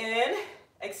belly in,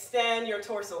 extend your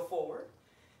torso forward.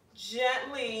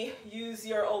 Gently use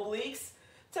your obliques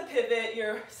to pivot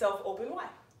yourself open wide.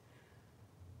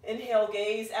 Inhale,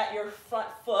 gaze at your front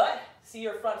foot. See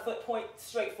your front foot point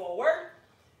straight forward.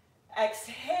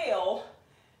 Exhale,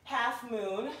 half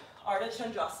moon, Ardha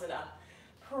Chandrasana.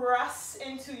 Press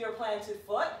into your planted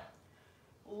foot.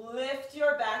 Lift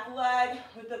your back leg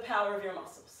with the power of your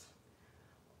muscles.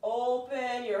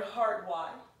 Open your heart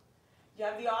wide. You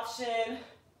have the option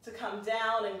to come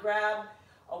down and grab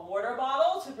a water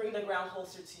bottle to bring the ground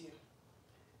closer to you.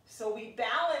 So we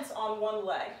balance on one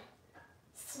leg.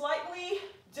 Slightly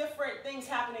different things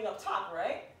happening up top,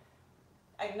 right?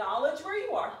 Acknowledge where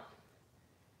you are.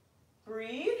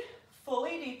 Breathe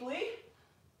fully, deeply.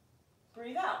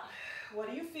 Breathe out. What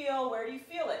do you feel? Where do you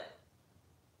feel it?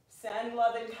 Send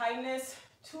love and kindness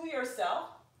to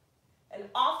yourself and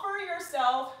offer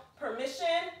yourself permission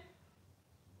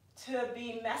to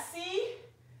be messy,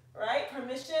 right?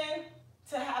 Permission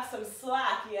to have some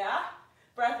slack, yeah?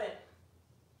 Breath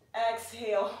in.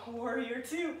 Exhale, warrior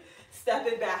two. Step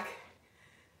it back.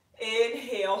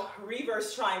 Inhale,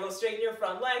 reverse triangle, straighten your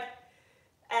front leg.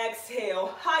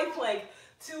 Exhale, high plank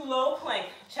to low plank,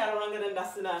 chaturanga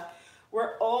dandasana.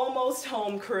 We're almost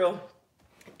home, crew.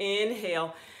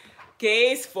 Inhale,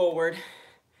 gaze forward.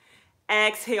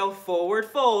 Exhale, forward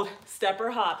fold, step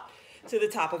or hop to the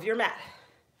top of your mat.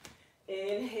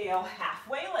 Inhale,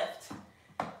 halfway lift.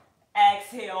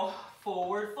 Exhale,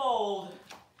 forward fold.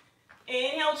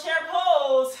 Inhale, chair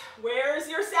pose. Where's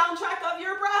your soundtrack of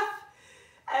your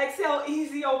breath? Exhale,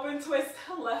 easy open twist,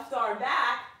 left arm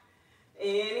back.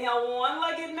 Inhale,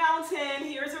 one-legged mountain.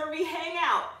 Here's where we hang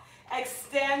out.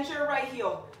 Extend your right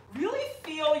heel. Really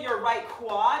feel your right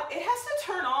quad. It has to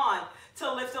turn on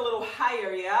to lift a little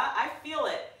higher, yeah? I feel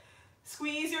it.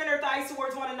 Squeeze your inner thighs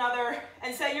towards one another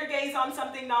and set your gaze on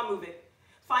something non-moving.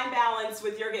 Find balance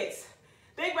with your gaze.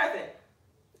 Big breath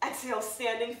in. Exhale,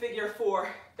 standing figure four.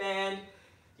 Bend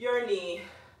your knee.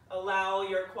 Allow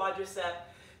your quadricep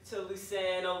to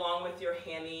loosen along with your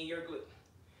hammy, your glute.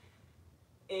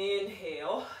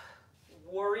 Inhale,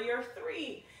 warrior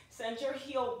three. Send your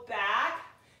heel back,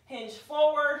 hinge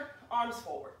forward, arms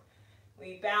forward.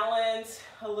 We balance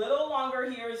a little longer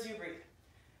here as you breathe.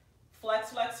 Flex,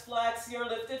 flex, flex your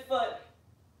lifted foot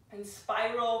and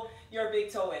spiral your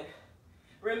big toe in.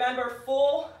 Remember,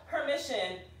 full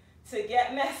permission to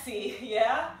get messy,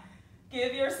 yeah?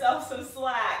 Give yourself some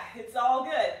slack. It's all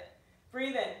good.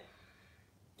 Breathe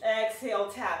in. Exhale,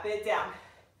 tap it down.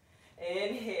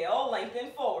 Inhale,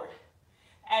 lengthen forward.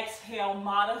 Exhale,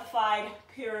 modified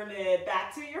pyramid.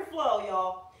 Back to your flow,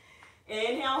 y'all.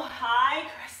 Inhale, high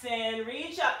crescent,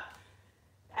 reach up.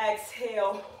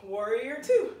 Exhale, warrior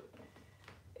two.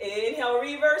 Inhale,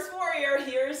 reverse warrior.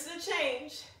 Here's the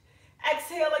change.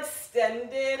 Exhale,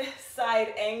 extended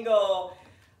side angle.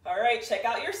 All right, check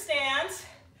out your stance.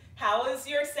 How is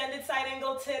your extended side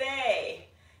angle today?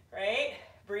 Right?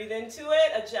 Breathe into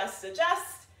it, adjust,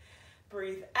 adjust.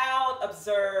 Breathe out,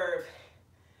 observe.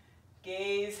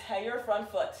 Gaze at your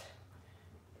front foot.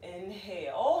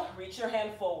 Inhale, reach your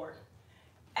hand forward.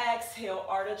 Exhale,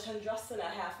 Ardha Chandrasana,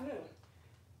 half moon.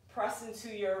 Press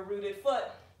into your rooted foot,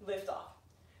 lift off.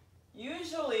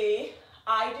 Usually,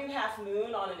 I do half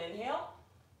moon on an inhale.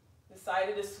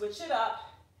 Decided to switch it up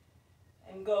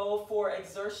and go for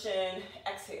exertion,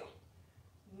 exhale.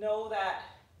 Know that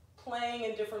playing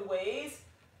in different ways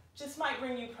just might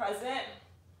bring you present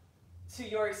to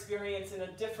your experience in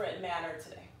a different manner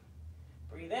today.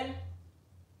 Breathe in.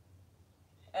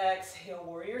 Exhale,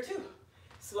 warrior two.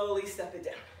 Slowly step it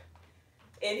down.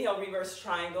 Inhale, reverse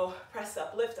triangle, press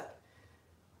up, lift up.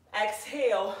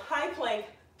 Exhale, high plank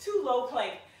to low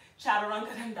plank, chaturanga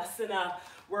dandasana.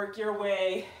 Work your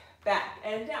way back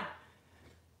and down.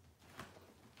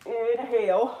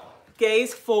 Inhale,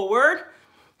 gaze forward,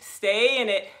 stay in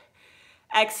it.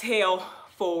 Exhale,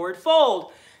 forward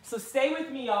fold. So stay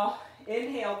with me, y'all.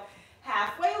 Inhale,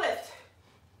 halfway lift.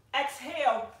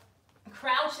 Exhale,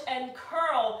 crouch and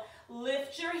curl.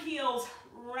 Lift your heels,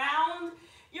 round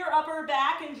your upper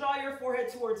back and draw your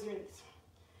forehead towards your knees.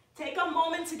 Take a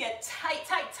moment to get tight,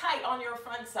 tight, tight on your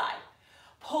front side.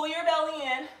 Pull your belly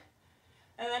in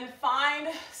and then find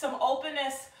some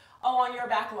openness along your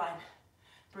back line.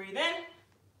 Breathe in.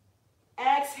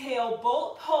 Exhale,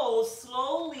 boat pose.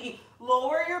 Slowly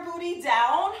lower your booty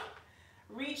down.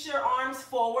 Reach your arms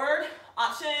forward.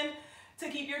 Option to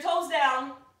keep your toes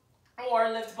down or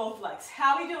lift both legs.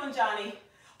 How we doing, Johnny?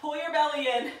 Pull your belly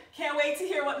in. Can't wait to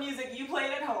hear what music you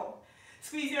played at home.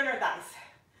 Squeeze your inner thighs.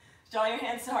 Draw your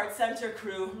hands to heart center,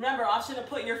 crew. Remember, option to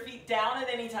put your feet down at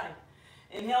any time.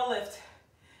 Inhale, lift.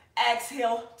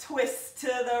 Exhale, twist to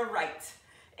the right.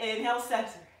 Inhale, center.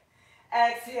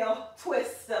 Exhale,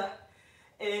 twist.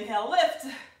 Inhale, lift.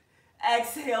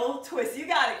 Exhale, twist. You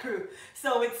got it, crew.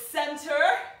 So it's center,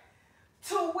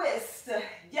 twist.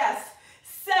 Yes,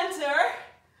 center,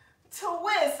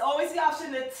 twist. Always the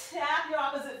option to tap your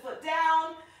opposite foot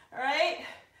down, all right?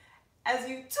 As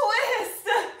you twist,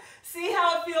 see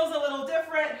how it feels a little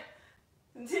different.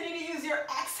 Continue to use your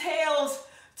exhales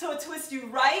to twist you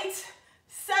right,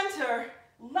 center,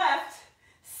 left,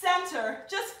 center.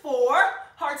 Just 4.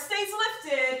 Heart stays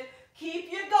lifted.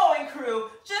 Keep you going, crew.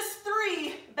 Just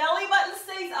 3. Belly button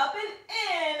stays up and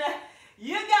in.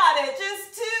 You got it.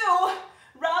 Just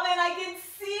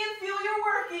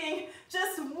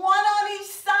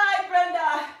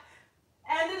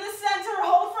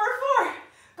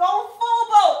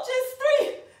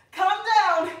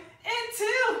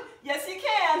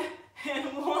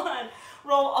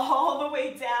Roll all the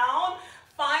way down.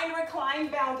 Find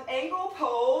reclined bound angle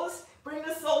pose. Bring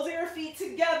the soles of your feet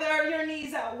together, your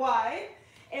knees out wide.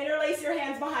 Interlace your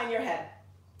hands behind your head.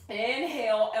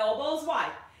 Inhale, elbows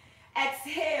wide.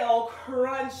 Exhale,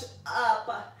 crunch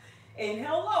up.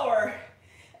 Inhale, lower.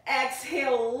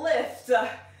 Exhale, lift.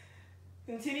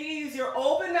 Continue to use your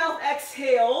open mouth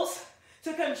exhales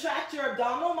to contract your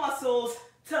abdominal muscles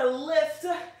to lift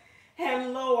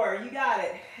and lower. You got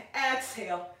it.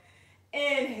 Exhale,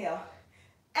 inhale,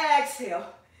 exhale,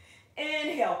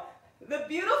 inhale. The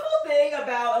beautiful thing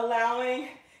about allowing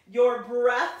your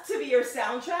breath to be your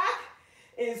soundtrack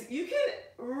is you can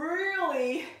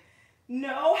really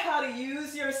know how to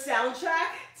use your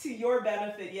soundtrack to your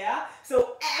benefit, yeah?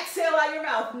 So exhale out your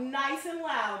mouth, nice and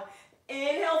loud.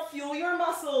 Inhale, fuel your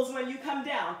muscles when you come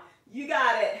down. You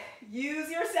got it. Use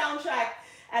your soundtrack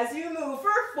as you move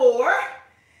for 4.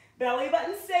 Belly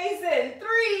button stays in.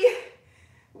 3.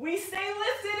 We stay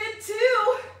lifted in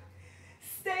 2.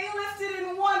 Stay lifted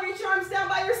in 1. Reach your arms down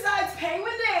by your sides.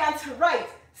 Penguin dance. Right,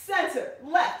 center,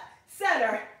 left,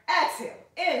 center. Exhale,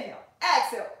 inhale,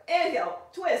 exhale, inhale.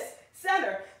 Twist,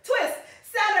 center, twist,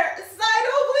 center. Side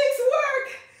obliques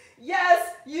work.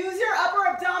 Yes, use your upper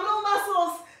abdominal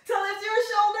muscles to lift your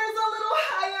shoulders a little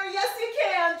higher. Yes, you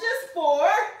can. Just 4.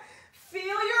 Feel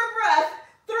your breath.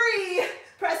 3.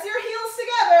 Press your heels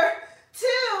together.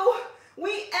 2.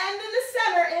 We end in the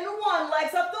center in 1.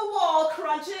 Legs up the wall.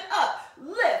 Crunch it up.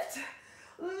 Lift.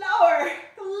 Lower.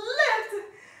 Lift.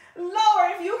 Lower.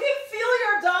 If you can feel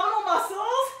your abdominal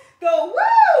muscles, go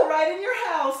woo right in your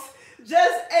house.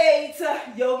 Just 8.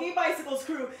 Yogi bicycles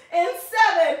crew. In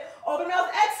 7. Open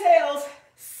mouth exhales.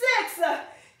 6.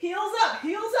 Heels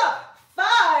up,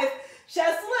 5,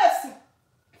 chest lifts,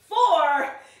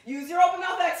 4, use your open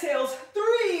mouth exhales,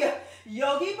 3,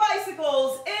 yogi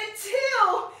bicycles, in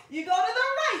 2, you go to the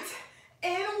right,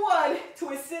 in 1,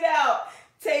 twist it out,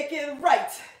 take it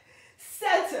right,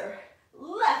 center,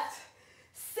 left,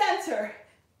 center,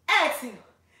 exhale,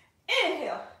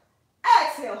 inhale,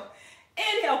 exhale,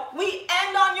 inhale. We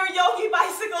end on your yogi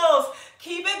bicycles.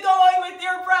 Keep it going with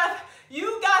your breath.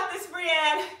 You got this,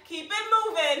 Brianne. Keep it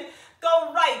moving.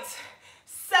 Go right,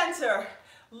 center,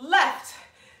 left,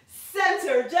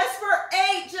 center. Just for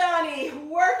 8, Johnny.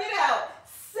 Work it out.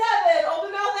 7,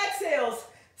 open mouth exhales.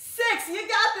 6, you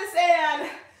got this, Anne.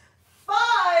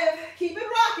 5, keep it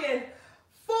rocking.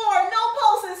 4, no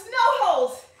pulses, no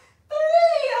holds.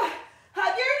 3,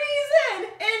 hug your knees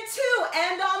in 2,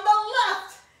 and on the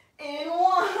left. In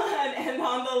 1, and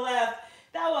on the left.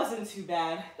 That wasn't too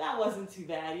bad. That wasn't too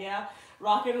bad, yeah?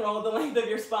 Rock and roll the length of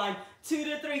your spine 2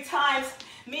 to 3 times.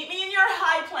 Meet me in your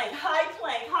high plank, high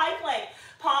plank, high plank.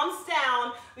 Palms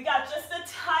down. We got just a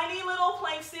tiny little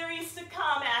plank series to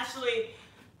come, Ashley.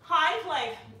 High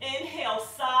plank. Inhale,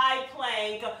 side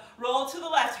plank. Roll to the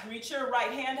left. Reach your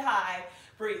right hand high.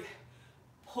 Breathe.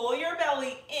 Pull your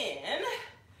belly in.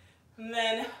 And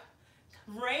then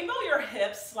rainbow your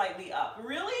hips slightly up.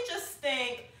 Really just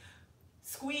think,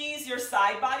 squeeze your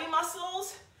side body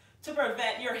muscles to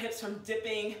prevent your hips from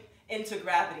dipping into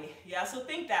gravity. Yeah, so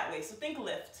think that way. So think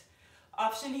lift.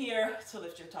 Option here to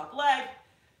lift your top leg.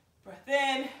 Breath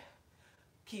in.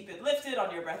 Keep it lifted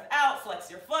on your breath out.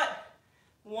 Flex your foot.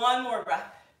 1 more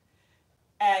breath.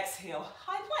 Exhale.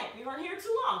 High plank. We weren't here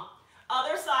too long.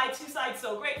 Other side, 2 sides.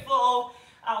 So grateful.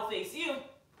 I'll face you.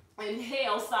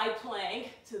 Inhale, side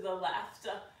plank to the left.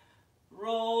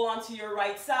 Roll onto your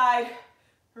right side.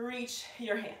 Reach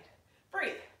your hand.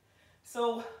 Breathe.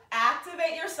 So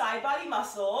activate your side body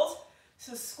muscles.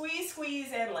 So squeeze,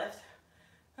 squeeze, and lift.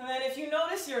 And then if you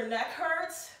notice your neck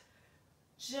hurts,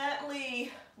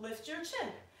 gently lift your chin.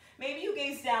 Maybe you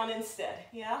gaze down instead,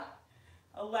 yeah?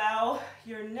 Allow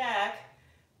your neck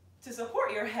to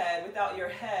support your head without your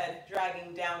head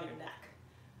dragging down your neck.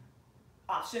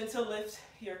 Option to lift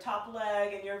your top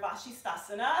leg in your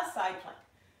Vashisthasana, side plank.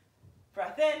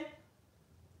 Breath in.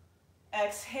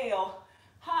 Exhale,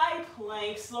 high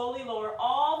plank, slowly lower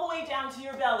all the way down to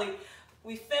your belly.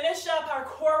 We finish up our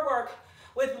core work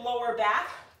with lower back,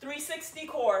 360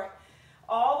 core,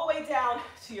 all the way down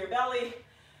to your belly.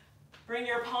 Bring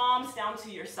your palms down to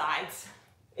your sides.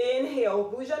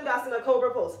 Inhale, Bhujangasana,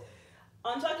 Cobra pose.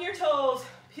 Untuck your toes,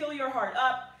 peel your heart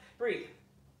up, breathe.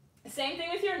 Same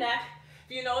thing with your neck.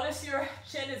 If you notice your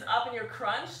chin is up and you're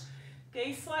crunched,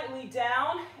 gaze slightly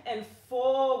down and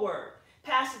forward.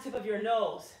 Past the tip of your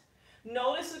nose.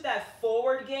 Notice with that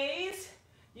forward gaze,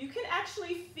 you can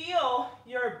actually feel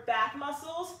your back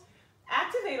muscles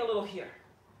activate a little here.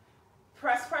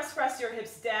 Press, press, press your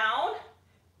hips down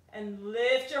and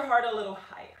lift your heart a little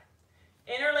higher.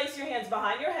 Interlace your hands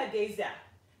behind your head, gaze down.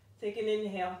 Take an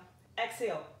inhale,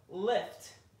 exhale,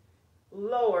 lift.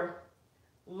 lower,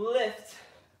 lift,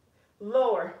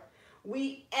 lower.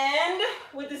 We end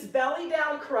with this belly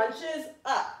down crunches,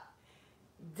 up,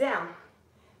 down,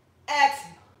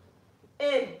 exhale,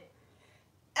 in,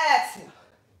 exhale,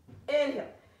 inhale.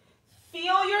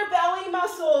 Feel your belly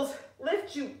muscles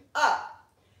lift you up,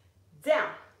 down,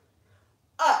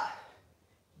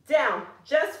 down.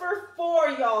 Just for 4,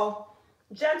 y'all.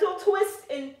 Gentle twist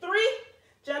in 3,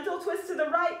 gentle twist to the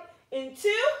right in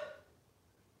 2,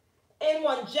 in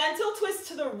 1. Gentle twist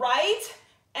to the right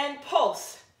and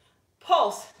pulse.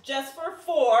 Pulse, just for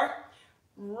 4.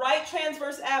 Right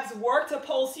transverse abs work to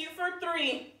pulse you for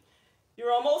 3.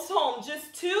 You're almost home.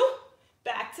 Just 2,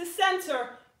 back to center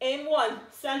in 1.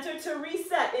 Center to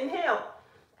reset. Inhale.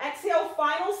 Exhale,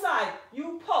 final side.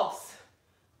 You pulse.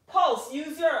 Pulse.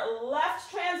 Use your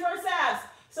left transverse abs.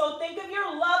 So think of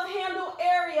your love handle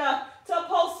area to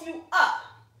pulse you up.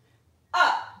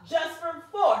 Up. Just for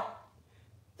 4,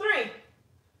 3,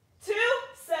 2,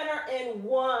 center in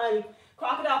 1.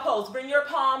 Crocodile pose. Bring your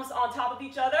palms on top of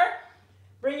each other.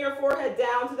 Bring your forehead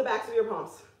down to the backs of your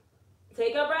palms.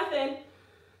 Take a breath in.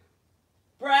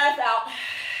 Breath out.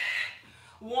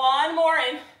 1 more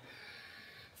in.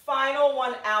 Final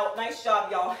 1 out. Nice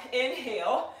job, y'all.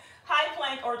 Inhale. High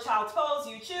plank or child's pose.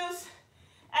 You choose.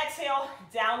 Exhale.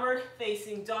 Downward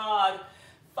facing dog.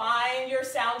 Find your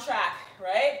soundtrack,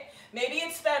 right? Maybe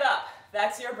it's sped up.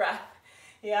 That's your breath.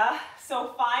 Yeah?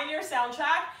 So find your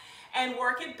soundtrack and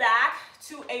work it back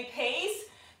to a pace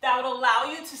that would allow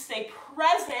you to stay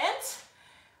present,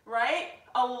 right?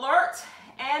 Alert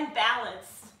and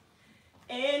balanced.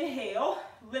 Inhale,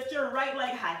 lift your right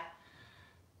leg high.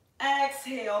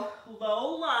 Exhale,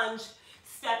 low lunge,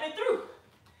 step it through.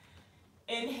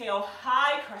 Inhale,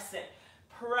 high crescent,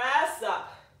 press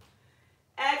up.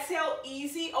 Exhale,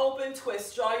 easy open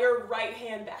twist, draw your right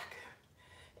hand back.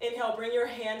 Inhale, bring your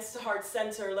hands to heart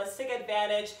center. Let's take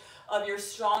advantage of your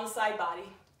strong side body.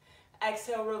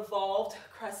 Exhale, revolved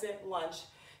crescent lunge.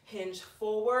 Hinge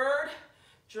forward,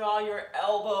 draw your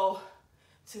elbow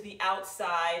to the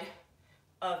outside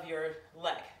of your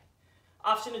leg.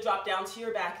 Option to drop down to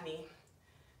your back knee.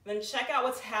 Then check out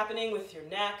what's happening with your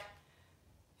neck.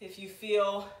 If you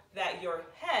feel that your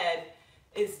head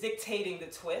is dictating the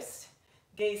twist,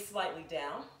 gaze slightly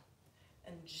down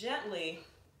and gently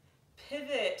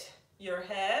pivot your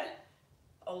head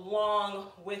along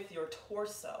with your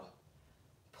torso.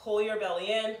 Pull your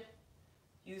belly in.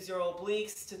 Use your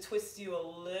obliques to twist you a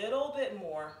little bit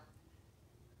more.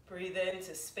 Breathe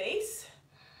into space.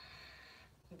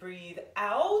 Breathe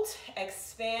out,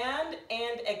 expand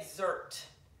and exert.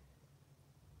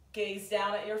 Gaze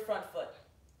down at your front foot.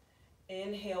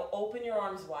 Inhale, open your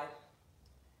arms wide.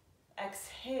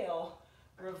 Exhale,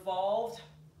 revolved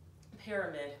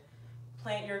pyramid.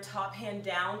 Plant your top hand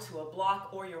down to a block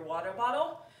or your water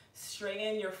bottle.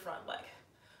 Straighten your front leg.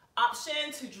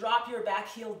 Option to drop your back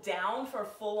heel down for a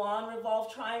full-on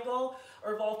revolved triangle,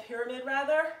 or revolved pyramid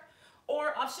rather.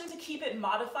 Or option to keep it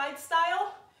modified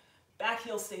style. Back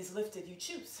heel stays lifted, you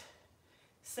choose.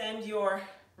 Send your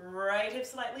right hip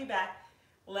slightly back,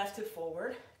 left hip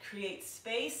forward. Create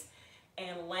space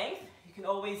and length. You can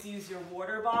always use your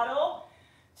water bottle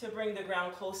to bring the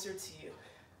ground closer to you.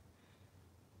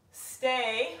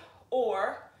 Stay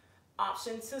or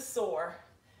option to soar.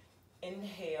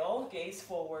 Inhale, gaze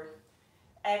forward.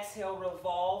 Exhale,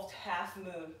 revolved half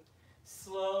moon.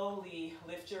 Slowly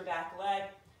lift your back leg.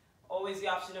 Always the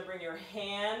option to bring your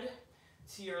hand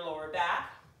to your lower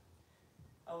back.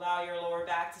 Allow your lower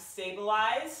back to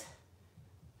stabilize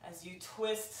as you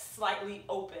twist slightly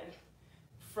open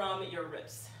from your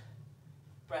ribs.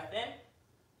 Breath in.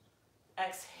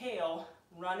 Exhale,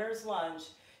 runner's lunge.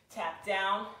 Tap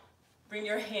down. Bring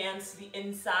your hands to the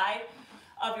inside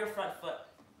of your front foot.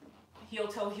 Heel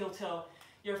toe,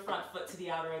 your front foot to the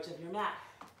outer edge of your mat.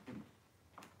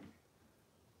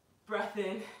 Breath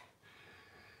in.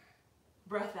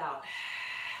 Breath out.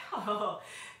 Oh,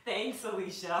 thanks,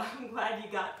 Alicia. I'm glad you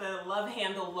got the love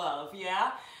handle love,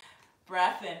 yeah?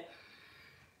 Breath in.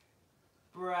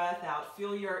 Breath out.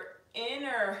 Feel your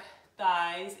inner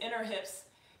thighs, inner hips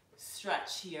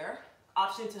stretch here.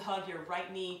 Option to hug your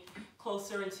right knee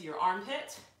closer into your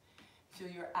armpit. Feel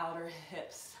your outer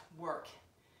hips work.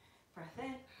 Breath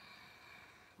in.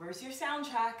 Where's your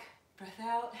soundtrack? Breath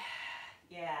out.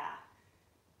 Yeah.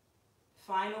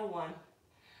 Final 1.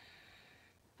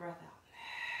 Breath out.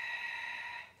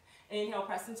 Inhale,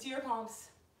 press into your palms.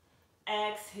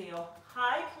 Exhale,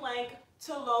 high plank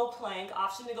to low plank.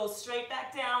 Option to go straight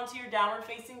back down to your downward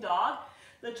facing dog.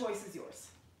 The choice is yours.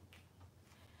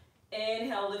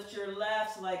 Inhale, lift your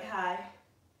left leg high.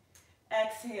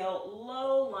 Exhale,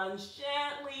 low lunge,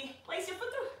 gently place your foot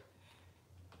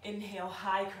through. Inhale,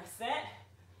 high crescent.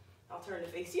 I'll turn to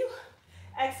face you.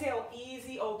 Exhale,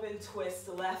 easy open twist,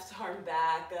 left arm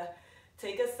back.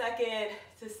 Take a second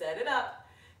to set it up.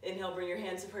 Inhale, bring your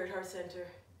hands to prayer heart center.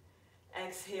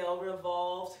 Exhale,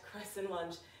 revolved crescent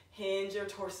lunge. Hinge your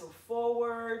torso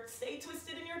forward. Stay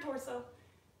twisted in your torso.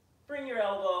 Bring your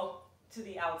elbow to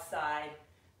the outside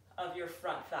of your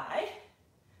front thigh.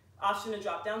 Option to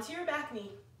drop down to your back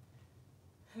knee.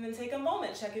 And then take a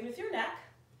moment, check in with your neck.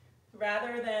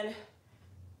 Rather than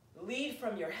lead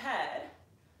from your head,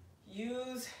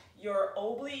 use your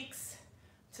obliques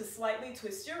to slightly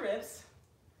twist your ribs.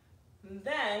 And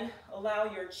then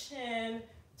allow your chin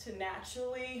to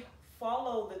naturally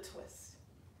follow the twist.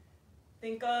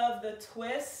 Think of the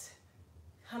twist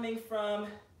coming from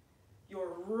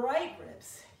your right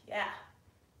ribs. Yeah,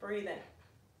 breathe in.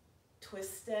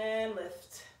 Twist and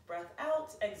lift. Breath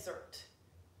out, exert.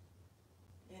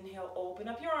 Inhale, open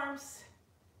up your arms.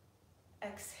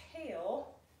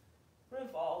 Exhale,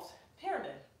 revolved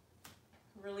pyramid.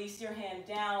 Release your hand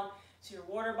down to your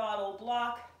water bottle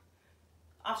block.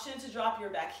 Option to drop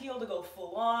your back heel to go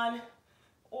full on,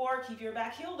 or keep your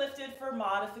back heel lifted for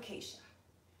modification.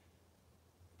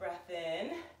 Breath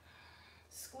in.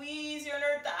 Squeeze your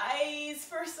inner thighs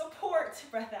for support.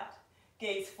 Breath out.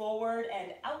 Gaze forward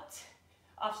and out.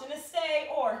 Option to stay,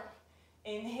 or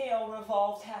inhale,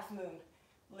 revolved half moon.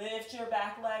 Lift your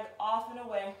back leg off and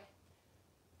away.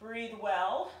 Breathe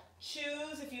well.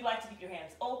 Choose if you'd like to keep your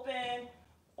hands open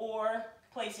or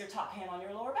place your top hand on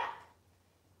your lower back.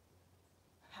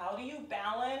 How do you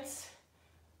balance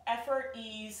effort,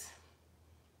 ease,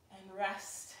 and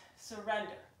rest,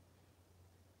 surrender?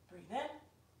 Breathe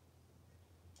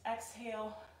in.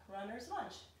 Exhale, runner's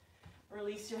lunge.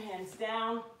 Release your hands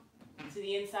down to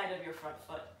the inside of your front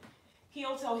foot.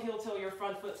 Heel toe your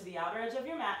front foot to the outer edge of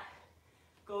your mat.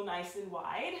 Go nice and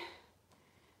wide.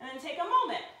 And then take a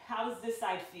moment. How does this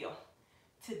side feel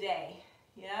today?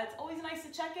 Yeah, it's always nice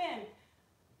to check in.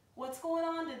 What's going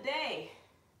on today?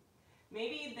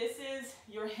 Maybe this is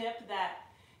your hip that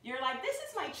you're like, this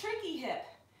is my tricky hip.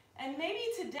 And maybe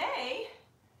today,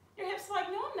 your hip's like,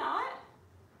 no, I'm not.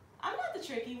 I'm not the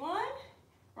tricky one,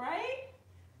 right?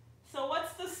 So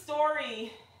what's the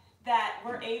story that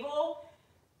we're able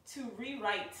to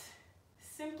rewrite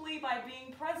simply by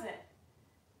being present?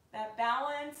 That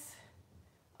balance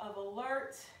of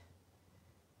alert,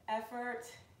 effort,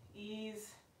 ease,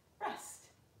 rest.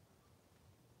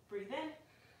 Breathe in.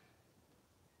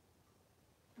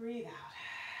 Breathe out.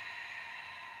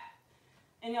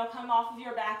 Inhale, come off of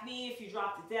your back knee if you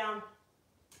dropped it down.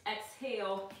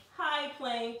 Exhale, high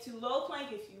plank to low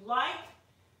plank if you like,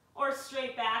 or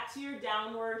straight back to your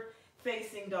downward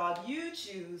facing dog. You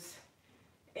choose.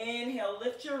 Inhale,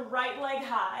 lift your right leg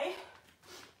high.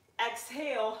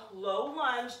 Exhale, low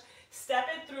lunge. Step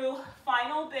it through,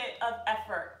 final bit of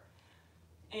effort.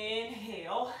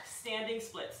 Inhale, standing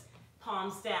splits,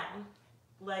 palms down,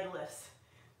 leg lifts.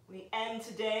 We end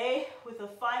today with a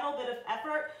final bit of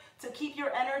effort to keep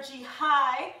your energy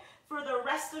high for the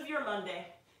rest of your Monday.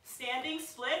 Standing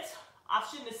splits,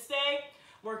 option to stay,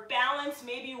 work balance,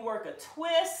 maybe you work a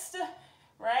twist,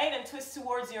 right? And twist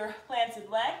towards your planted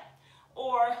leg,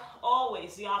 or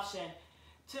always the option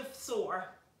to soar.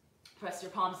 Press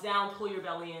your palms down, pull your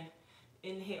belly in.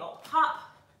 Inhale, hop,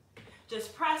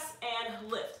 just press and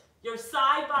lift. Your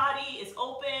side body is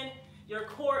open, your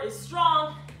core is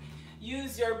strong.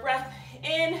 Use your breath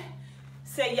in,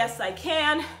 say yes I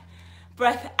can.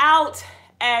 Breath out,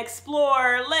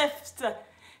 explore, lift.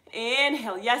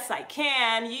 Inhale, yes I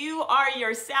can. You are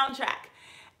your soundtrack.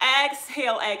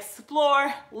 Exhale,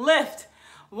 explore, lift.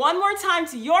 One more time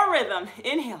to your rhythm.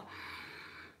 Inhale,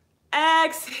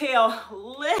 exhale,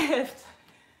 lift.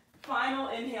 Final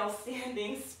inhale,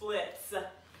 standing splits.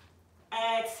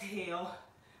 Exhale,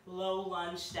 low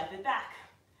lunge, step it back.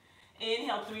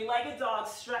 Inhale, three-legged dog,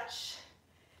 stretch.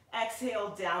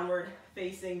 Exhale, downward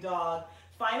facing dog.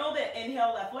 Final bit,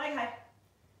 inhale, left leg high.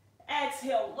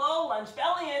 Exhale, low lunge,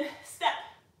 belly in, step.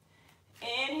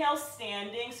 Inhale,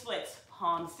 standing splits,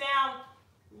 palms down.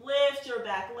 Lift your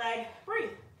back leg,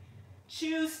 breathe.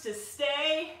 Choose to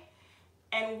stay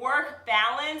and work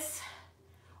balance,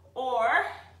 or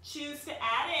choose to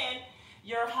add in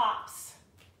your hops.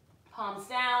 Palms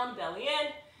down, belly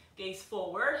in, gaze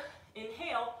forward.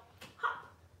 Inhale, hop.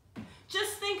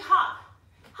 Just think hop,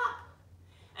 hop.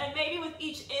 And maybe with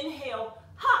each inhale,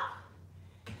 hop,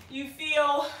 you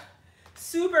feel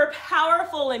super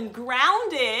powerful and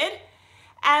grounded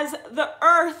as the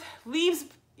earth leaves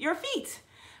your feet,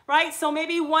 right? So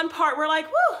maybe one part we're like,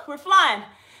 woo, we're flying.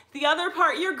 The other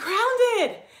part, you're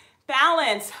grounded.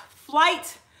 Balance,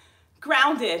 flight,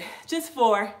 grounded. Just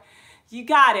 4. You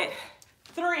got it.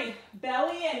 3,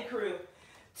 belly in, crew.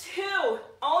 2,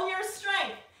 own your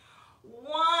strength. 1,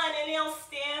 inhale,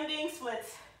 standing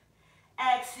splits.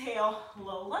 Exhale,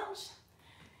 low lunge.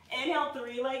 Inhale,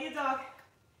 3-legged dog.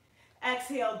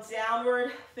 Exhale,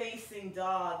 downward facing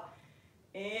dog.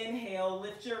 Inhale,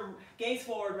 lift your gaze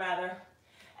forward rather.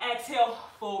 Exhale,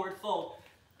 forward fold.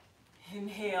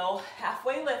 Inhale,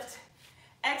 halfway lift.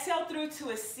 Exhale through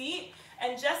to a seat.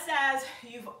 And just as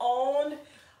you've owned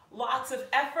lots of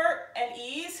effort and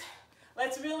ease,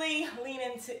 let's really lean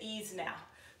into ease now.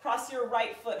 Cross your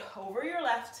right foot over your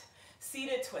left,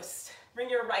 seated twist. Bring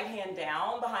your right hand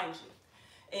down behind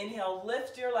you. Inhale,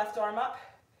 lift your left arm up.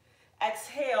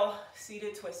 Exhale,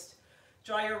 seated twist.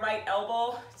 Draw your right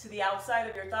elbow to the outside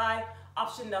of your thigh.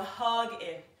 Option to hug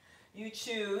in. You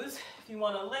choose if you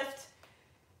want to lift.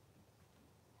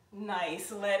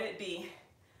 Nice, let it be.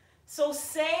 So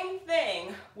same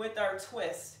thing with our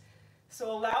twist.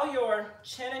 So allow your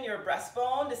chin and your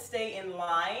breastbone to stay in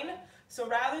line. So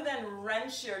rather than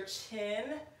wrench your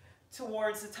chin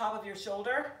towards the top of your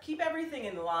shoulder, keep everything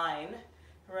in line,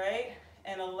 right?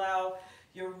 And allow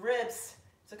your ribs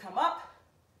to come up,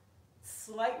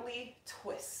 slightly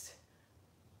twist.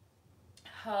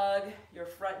 Hug your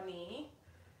front knee.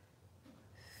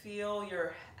 Feel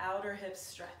your outer hips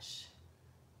stretch.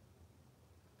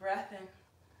 Breath in,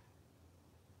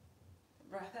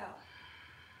 breath out.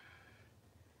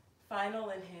 Final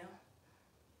inhale.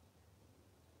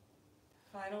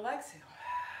 Final exhale.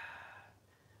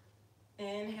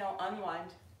 Inhale,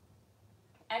 unwind.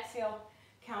 Exhale,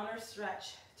 counter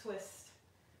stretch, twist.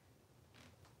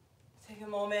 Take a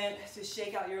moment to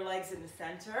shake out your legs in the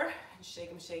center. And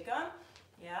shake them.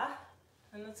 Yeah.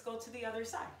 And let's go to the other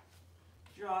side.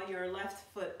 Draw your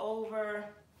left foot over.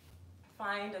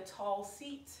 Find a tall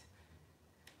seat.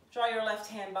 Draw your left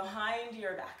hand behind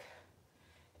your back.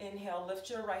 Inhale, lift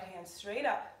your right hand straight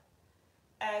up.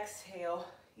 Exhale,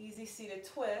 easy seated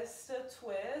twist,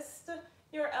 twist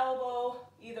your elbow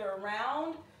either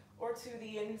around or to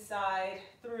the inside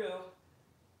through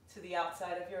to the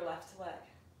outside of your left leg.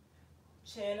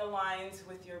 Chin aligns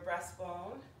with your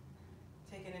breastbone.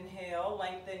 Take an inhale,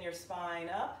 lengthen your spine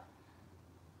up.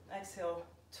 Exhale,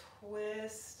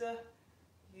 twist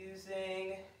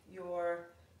using your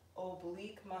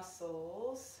oblique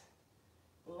muscles.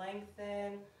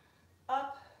 Lengthen,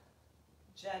 up,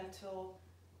 gentle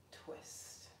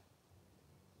twist.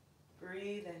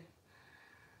 Breathe in.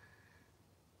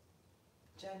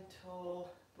 Gentle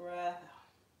breath out.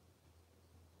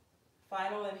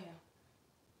 Final inhale.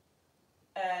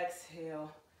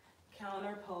 Exhale.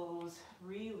 Counter pose.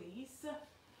 Release.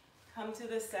 Come to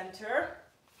the center.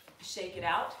 Shake it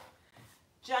out.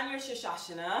 Janu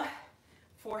Shirshasana.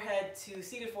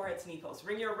 Seated forehead to knee pose.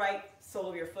 Bring your right sole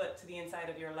of your foot to the inside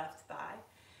of your left thigh.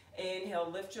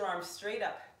 Inhale, lift your arms straight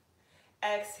up.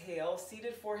 Exhale,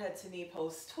 seated forehead to knee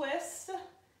pose, twist.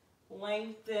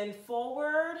 Lengthen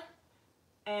forward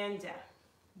and down.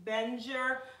 Bend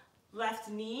your left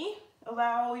knee.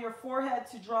 Allow your forehead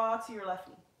to draw to your left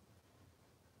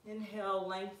knee. Inhale,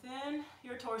 lengthen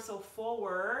your torso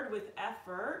forward with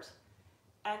effort.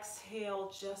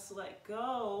 Exhale, just let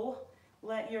go.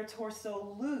 Let your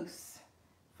torso loose.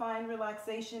 Find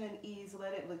relaxation and ease,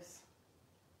 let it loose.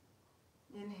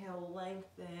 Inhale,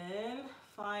 lengthen.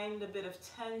 Find a bit of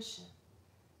tension.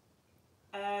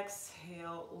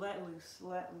 Exhale, let loose,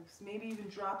 let loose. Maybe even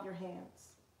drop your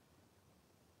hands.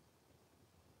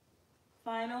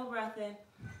 Final breath in.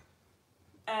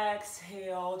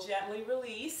 Exhale, gently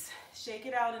release. Shake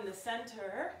it out in the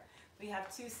center. We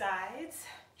have two sides.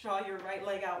 Draw your right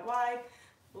leg out wide.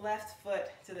 Left foot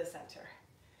to the center.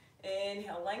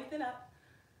 Inhale, lengthen up.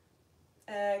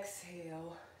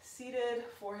 Exhale, seated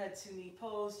forehead to knee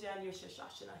pose, Janu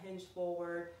Shirshasana, hinge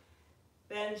forward.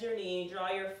 Bend your knee,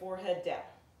 draw your forehead down.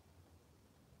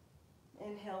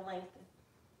 Inhale, lengthen.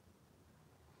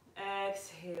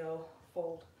 Exhale,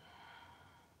 fold.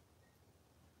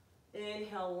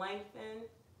 Inhale, lengthen.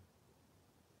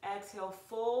 Exhale,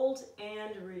 fold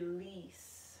and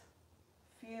release.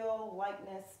 Feel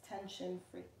lightness, tension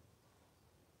free.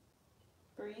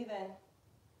 Breathe in.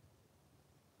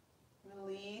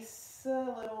 Release a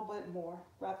little bit more.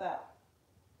 Breath out.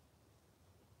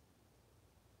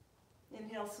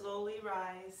 Inhale, slowly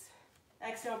rise.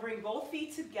 Exhale, bring both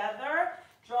feet together.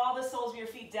 Draw the soles of your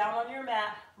feet down on your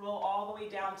mat. Roll all the way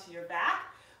down to your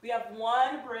back. We have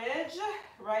one bridge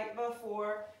right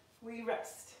before we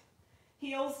rest.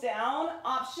 Heels down.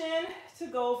 Option to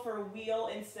go for wheel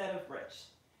instead of bridge.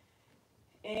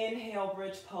 Inhale,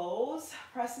 bridge pose.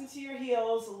 Press into your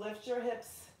heels. Lift your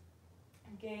hips.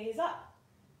 Gaze up.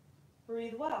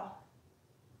 Breathe well.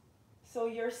 So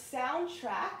your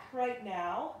soundtrack right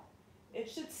now It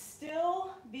should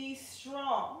still be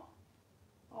strong,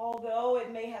 although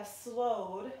it may have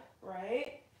slowed,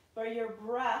 right? But your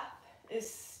breath is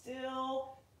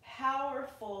still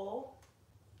powerful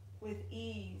with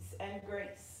ease and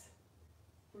grace.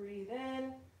 Breathe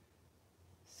in.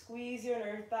 Squeeze your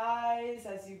inner thighs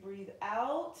as you breathe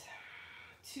out.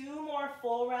 2 more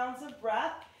full rounds of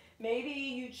breath. Maybe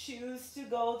you choose to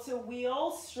go to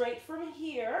wheel straight from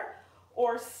here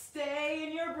or stay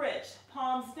in your bridge.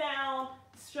 Palms down,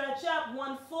 stretch up.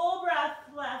 1 full breath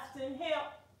left.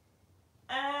 Inhale.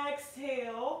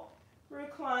 Exhale.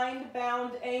 Reclined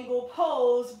bound angle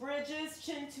pose. Bridges,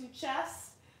 chin to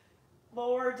chest.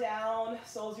 Lower down,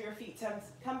 soles of your feet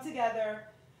come together.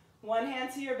 1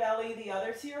 hand to your belly, the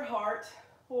other to your heart,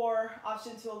 or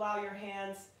option to allow your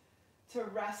hands to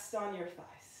rest on your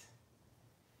thighs.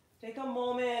 Take a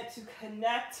moment to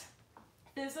connect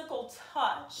physical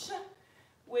touch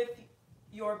with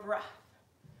your breath.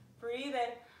 Breathe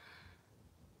in,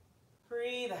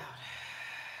 breathe out.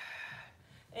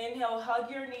 Inhale, hug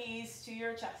your knees to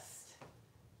your chest.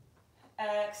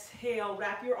 Exhale,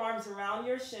 wrap your arms around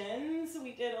your shins.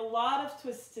 We did a lot of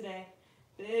twists today.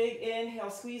 Big inhale,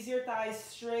 squeeze your thighs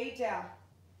straight down.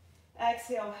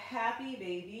 Exhale, happy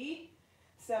baby.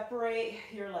 Separate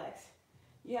your legs.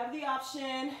 You have the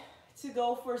option to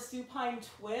go for supine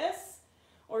twists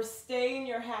or stay in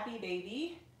your happy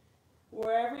baby.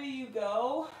 Wherever you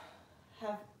go,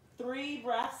 have 3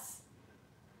 breaths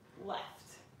left.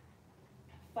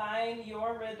 Find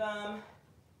your rhythm.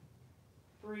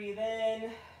 Breathe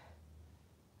in,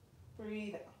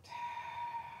 breathe out.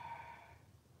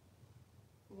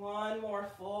 1 more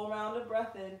full round of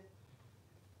breath in.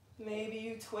 Maybe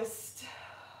you twist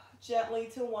gently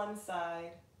to one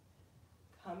side.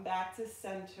 Come back to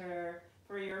center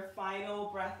for your final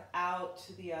breath out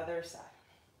to the other side.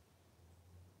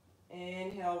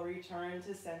 Inhale, return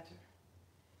to center.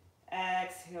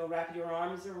 Exhale, wrap your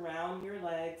arms around your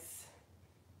legs.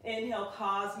 Inhale,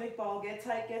 cosmic ball, get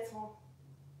tight, get tall.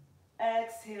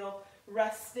 Exhale,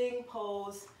 resting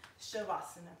pose,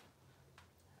 Shavasana.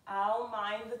 I'll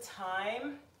mind the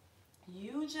time.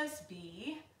 You just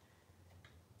be.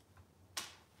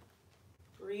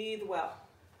 Breathe well.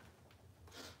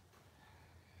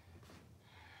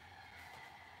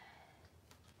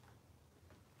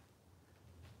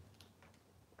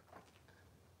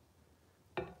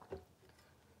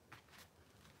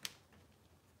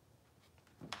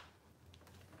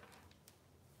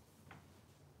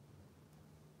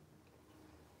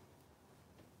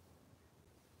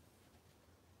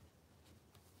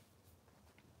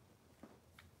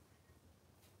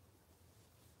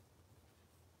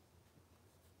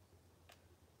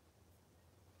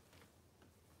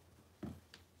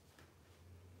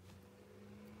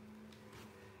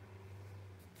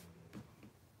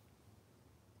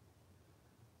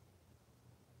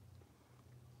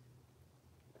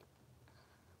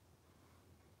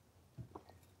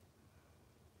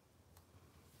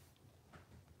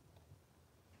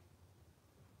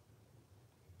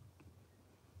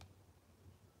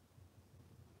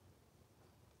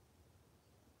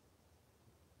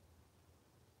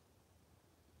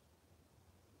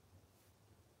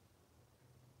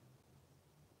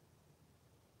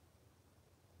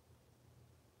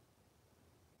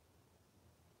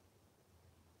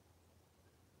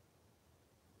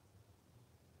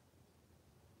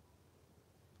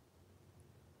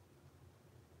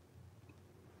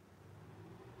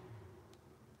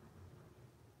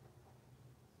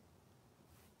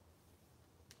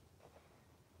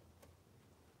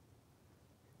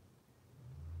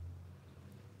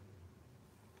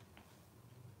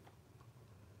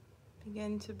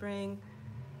 Begin to bring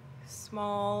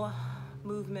small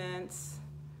movements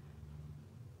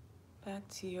back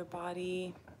to your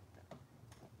body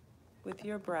with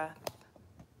your breath.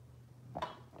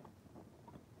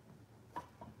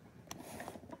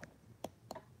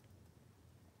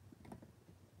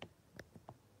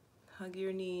 Hug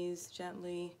your knees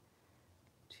gently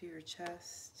to your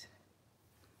chest.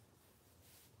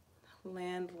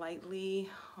 Land lightly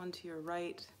onto your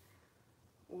right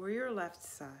or your left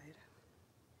side.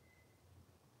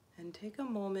 And take a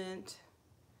moment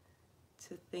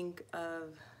to think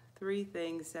of 3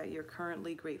 things that you're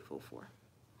currently grateful for.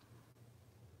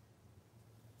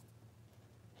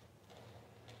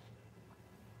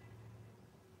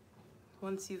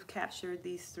 Once you've captured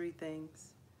these 3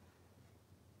 things,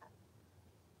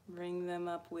 bring them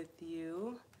up with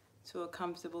you to a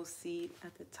comfortable seat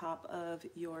at the top of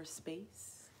your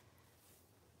space.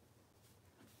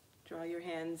 Draw your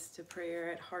hands to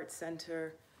prayer at heart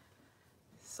center.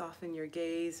 Soften your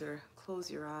gaze or close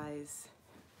your eyes.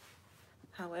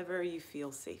 however you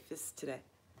feel safest today.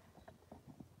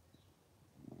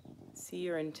 See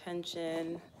your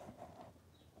intention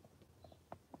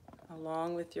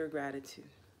along with your gratitude.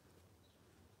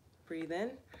 Breathe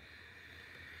in.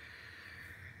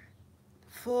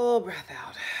 Full breath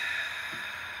out.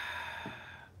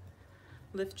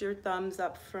 Lift your thumbs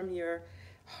up from your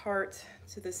heart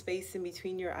to the space in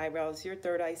between your eyebrows, your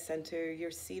third eye center,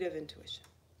 your seat of intuition.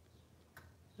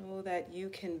 Know that you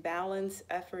can balance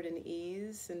effort and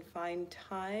ease and find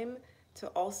time to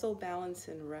also balance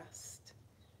and rest.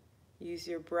 Use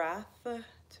your breath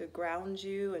to ground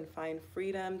you and find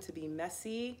freedom to be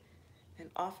messy and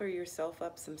offer yourself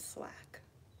up some slack.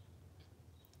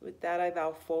 With that, I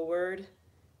bow forward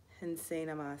and say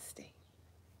namaste.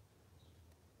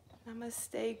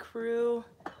 Namaste, crew.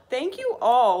 Thank you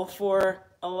all for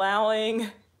allowing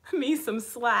me some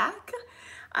slack.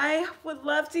 I would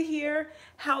love to hear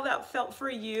how that felt for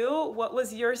you. What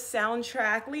was your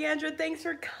soundtrack? Leandra, thanks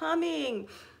for coming.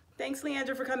 Thanks,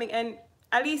 Leandra, for coming. And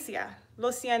Alicia, lo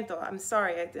siento, I'm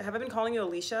sorry. Have I been calling you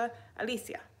Alicia?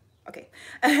 Alicia. Okay.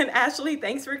 And Ashley,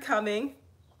 thanks for coming.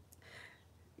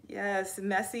 Yes,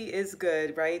 messy is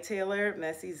good, right, Taylor?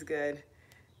 Messy's good.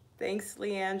 Thanks,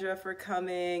 Leandra, for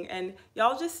coming. And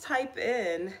y'all just type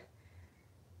in,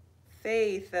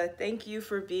 Faith, thank you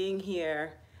for being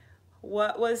here.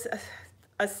 What was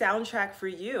a soundtrack for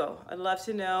you? I'd love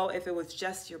to know if it was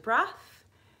just your breath.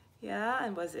 Yeah,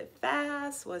 and was it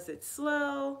fast? Was it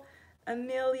slow?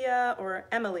 Amelia or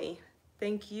Emily,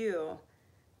 thank you.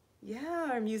 Yeah,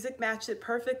 our music matched it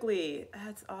perfectly.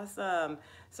 That's awesome.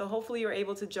 So hopefully you're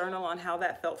able to journal on how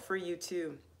that felt for you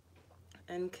too.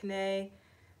 And Kane,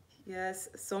 yes,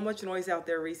 so much noise out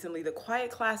there recently. The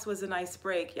quiet class was a nice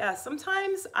break. Yeah,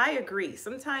 sometimes I agree.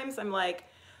 Sometimes I'm like,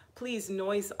 please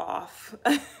noise off,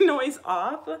 noise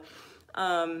off,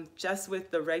 just with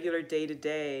the regular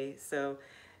day-to-day. So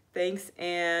thanks,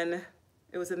 Anne.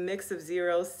 It was a mix of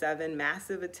 0, 7,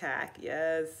 massive attack.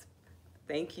 Yes,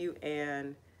 thank you,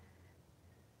 Anne.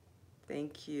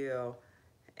 Thank you.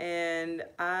 And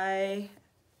I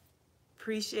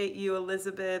appreciate you,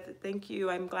 Elizabeth. Thank you.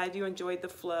 I'm glad you enjoyed the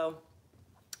flow.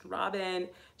 Robin,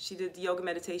 she did yoga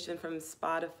meditation from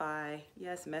Spotify.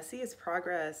 Yes, messy is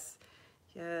progress.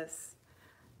 Yes.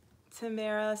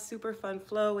 Tamara, super fun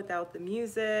flow without the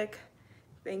music.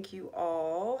 Thank you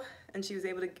all. And she was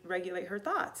able to regulate her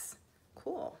thoughts.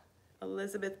 Cool.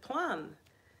 Elizabeth Plum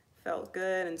felt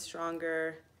good and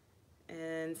stronger.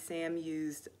 And Sam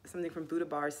used something from Buddha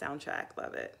Bar's soundtrack.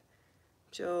 Love it.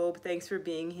 Job, thanks for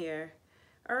being here.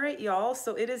 All right, y'all.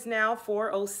 So it is now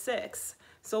 4:06.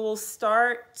 So we'll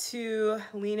start to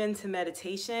lean into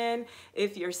meditation.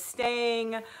 If you're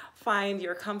staying, find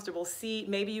your comfortable seat.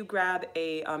 Maybe you grab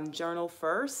a journal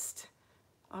first.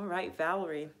 All right,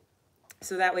 Valerie.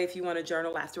 So that way, if you want to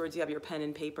journal afterwards, you have your pen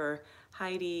and paper.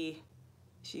 Heidi,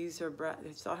 she used her breath.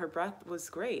 I saw her breath was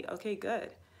great. Okay,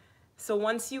 good. So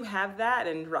once you have that,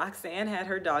 and Roxanne had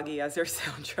her doggy as her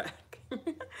soundtrack.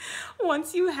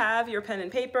 Once you have your pen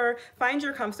and paper, find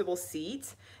your comfortable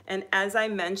seat. And as I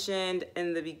mentioned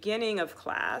in the beginning of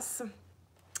class,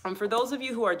 for those of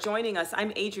you who are joining us,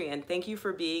 I'm Adrianne. Thank you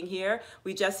for being here.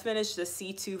 We just finished the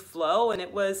C2 flow, and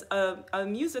it was a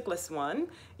musicless one.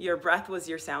 Your breath was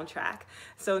your soundtrack.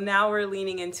 So now we're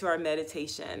leaning into our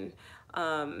meditation.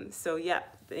 So yeah,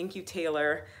 thank you,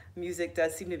 Taylor. Music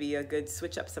does seem to be a good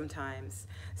switch up sometimes.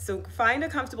 So find a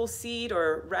comfortable seat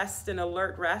or rest and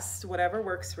alert rest, whatever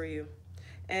works for you.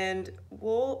 And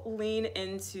we'll lean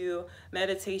into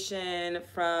meditation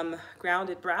from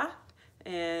grounded breath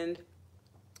and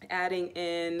adding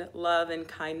in love and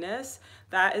kindness.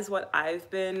 That is what I've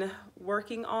been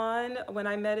working on when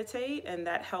I meditate, and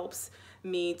that helps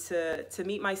me to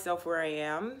meet myself where I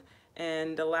am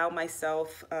and allow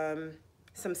myself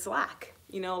some slack.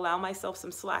 You know, allow myself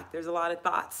some slack. There's a lot of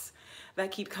thoughts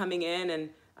that keep coming in, and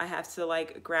I have to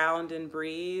like ground and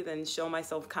breathe and show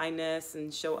myself kindness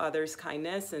and show others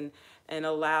kindness and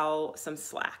allow some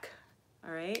slack.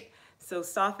 All right. So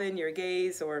soften your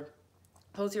gaze or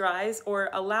close your eyes, or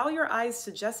allow your eyes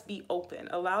to just be open.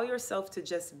 Allow yourself to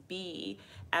just be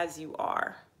as you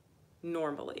are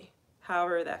normally,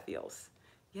 however that feels.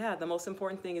 Yeah, the most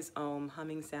important thing is Om,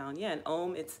 humming sound. Yeah, and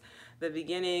Om, it's the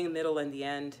beginning, middle, and the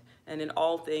end. And in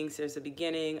all things, there's a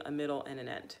beginning, a middle, and an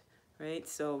end, right?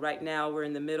 So right now, we're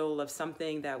in the middle of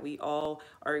something that we all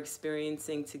are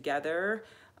experiencing together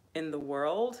in the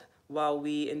world while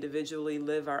we individually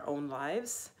live our own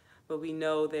lives. But we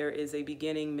know there is a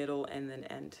beginning, middle, and an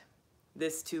end.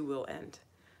 This too will end.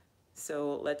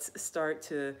 So let's start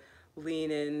to lean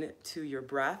in to your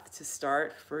breath to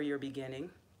start for your beginning.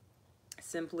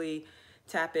 Simply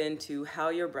tap into how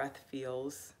your breath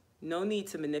feels. No need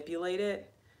to manipulate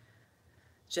it.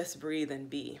 Just breathe and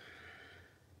be.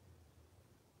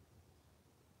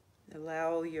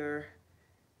 Allow your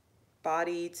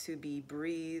body to be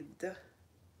breathed.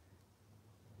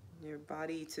 Your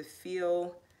body to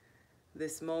feel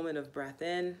this moment of breath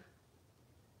in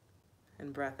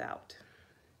and breath out.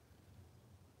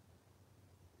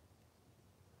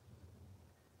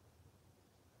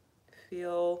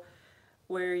 Feel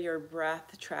where your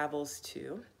breath travels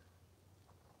to.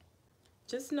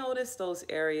 Just notice those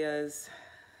areas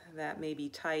that may be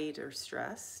tight or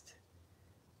stressed.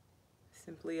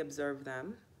 Simply observe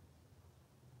them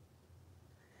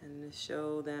and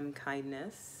show them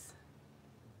kindness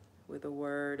with a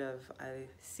word of I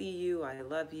see you, I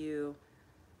love you,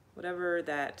 whatever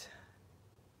that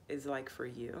is like for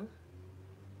you.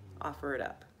 Offer it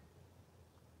up.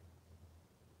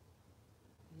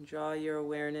 Draw your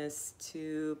awareness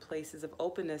to places of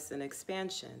openness and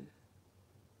expansion.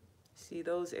 See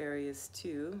those areas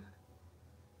too.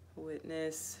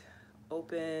 Witness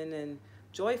open and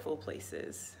joyful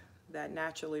places that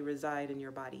naturally reside in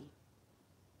your body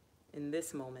in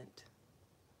this moment.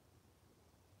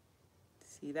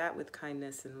 See that with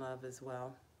kindness and love as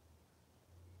well.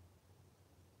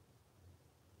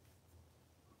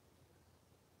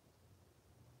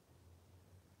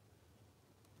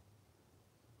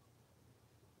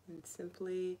 And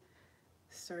simply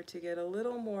start to get a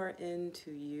little more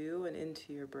into you and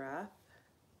into your breath.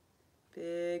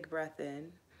 Big breath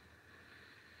in.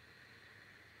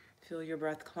 Feel your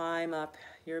breath climb up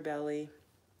your belly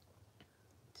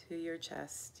to your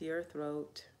chest, to your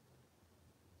throat.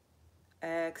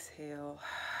 Exhale.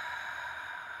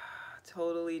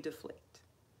 Totally deflate.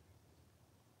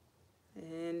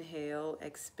 Inhale,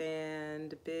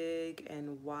 expand, big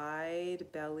and wide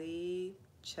belly,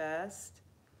 chest,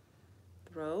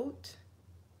 throat.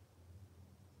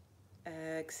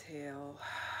 Exhale.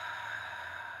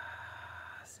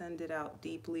 Send it out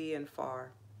deeply and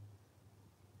far.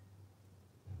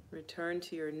 Return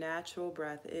to your natural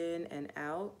breath in and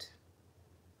out.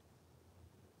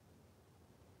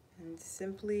 And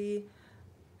simply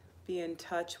be in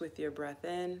touch with your breath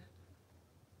in,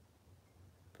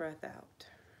 breath out.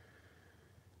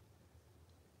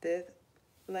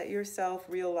 Let yourself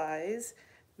realize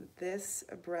this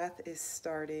breath is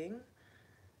starting.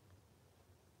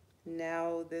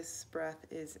 Now this breath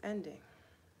is ending.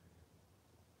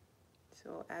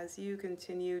 So as you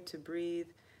continue to breathe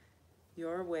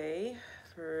your way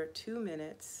for 2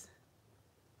 minutes,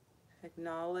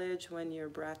 acknowledge when your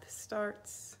breath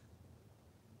starts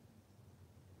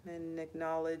and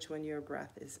acknowledge when your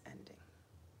breath is ending.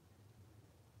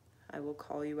 I will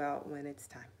call you out when it's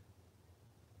time.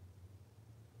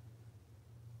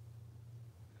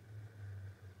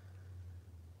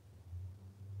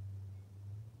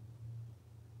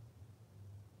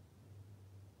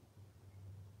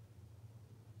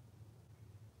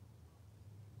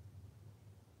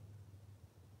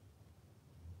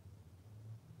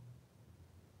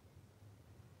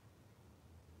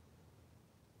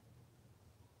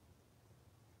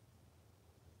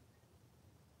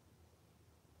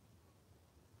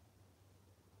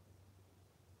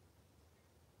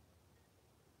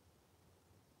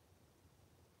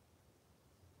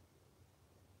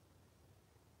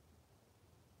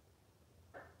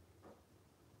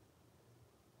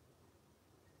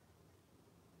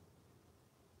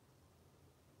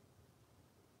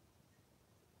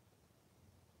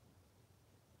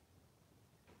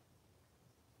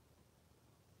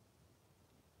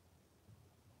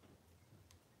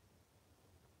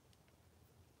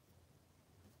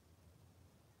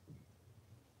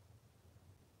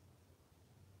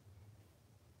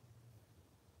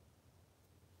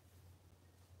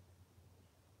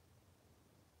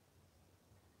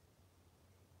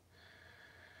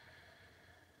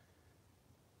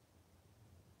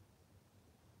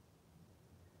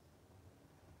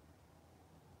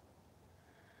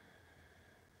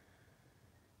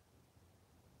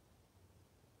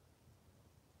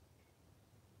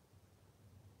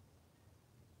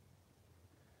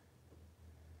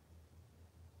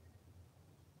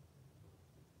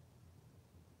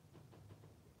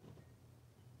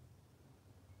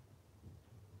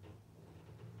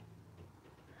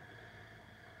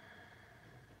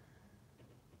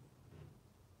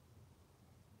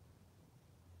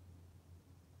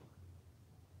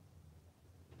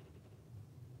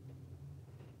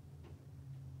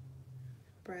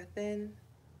 Breath in,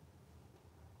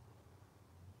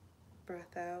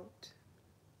 breath out.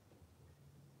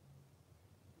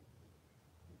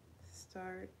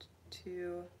 Start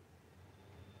to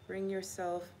bring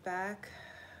yourself back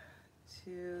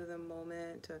to the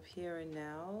moment of here and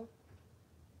now.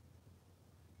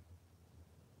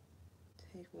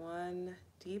 Take one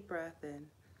deep breath in.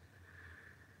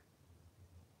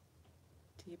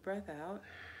 Deep breath out.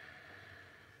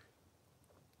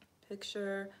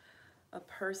 Picture a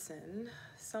person,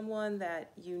 someone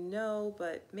that you know,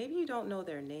 but maybe you don't know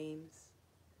their names.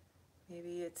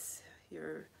 Maybe it's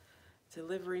your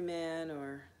delivery man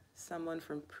or someone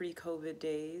from pre-COVID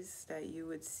days that you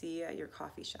would see at your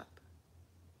coffee shop.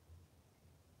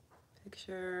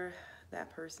 Picture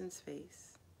that person's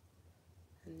face.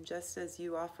 And just as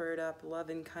you offered up love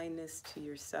and kindness to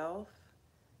yourself,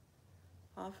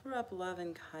 offer up love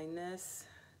and kindness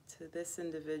to this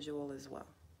individual as well.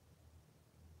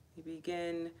 You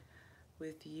begin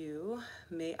with you.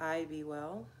 May I be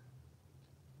well.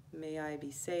 May I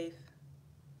be safe.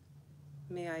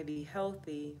 May I be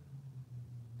healthy.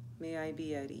 May I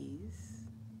be at ease.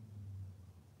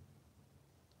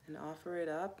 And offer it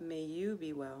up. May you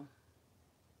be well.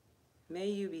 May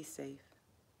you be safe.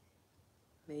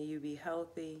 May you be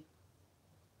healthy.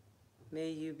 May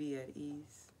you be at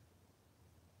ease.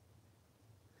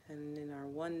 And in our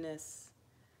oneness,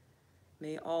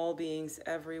 may all beings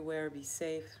everywhere be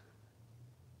safe.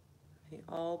 May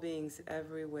all beings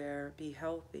everywhere be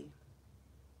healthy.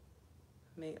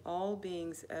 May all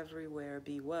beings everywhere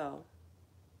be well.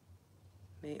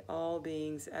 May all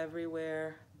beings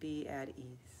everywhere be at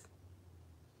ease.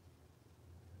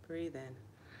 Breathe in.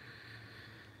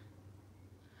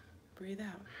 Breathe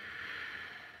out.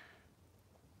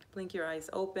 Blink your eyes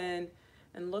open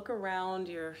and look around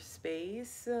your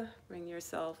space. Bring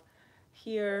yourself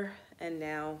here and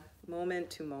now, moment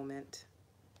to moment.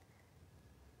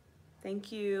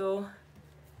 Thank you,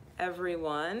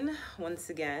 everyone,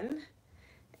 once again.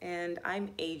 And I'm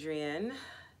Adrianne.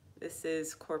 This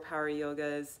is CorePower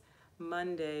Yoga's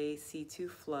Monday C2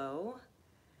 Flow.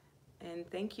 And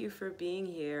thank you for being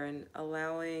here and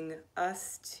allowing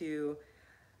us to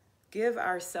give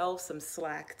ourselves some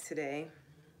slack today.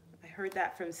 I heard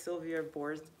that from Sylvia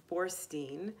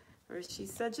Boorstein, where she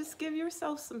said, just give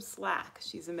yourself some slack.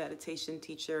 She's a meditation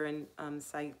teacher and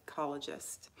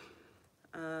psychologist.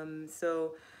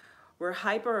 So we're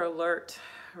hyper alert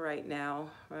right now,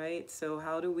 right? So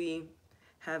how do we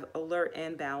have alert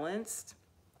and balanced?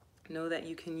 Know that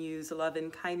you can use love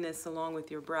and kindness along with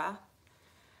your breath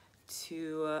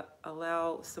to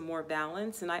allow some more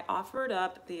balance. And I offered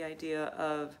up the idea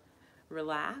of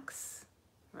relax,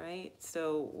 right?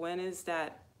 So when is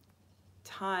that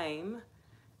time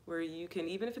where you can,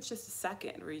 even if it's just a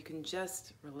second, where you can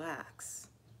just relax,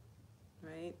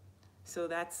 right? So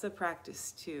that's a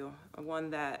practice too, one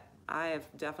that I have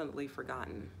definitely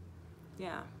forgotten.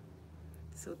 Yeah.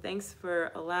 So thanks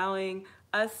for allowing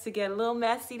us to get a little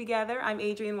messy together. I'm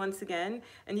Adrianne once again,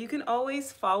 and you can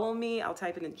always follow me. I'll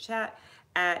type it in the chat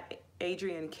at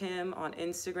Adrianne Kim on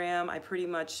Instagram. I pretty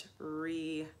much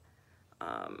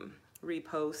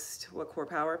repost what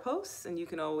CorePower posts, and you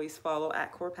can always follow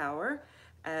at CorePower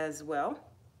as well.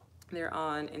 They're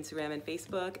on Instagram and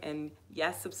Facebook, and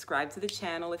yes, subscribe to the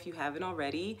channel if you haven't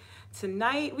already.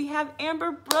 Tonight we have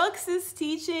Amber Brooks is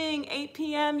teaching 8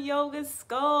 p.m. Yoga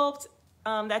Sculpt.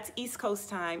 That's East Coast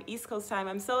time. East Coast time.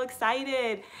 I'm so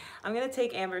excited. I'm gonna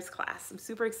take Amber's class. I'm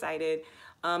super excited.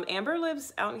 Amber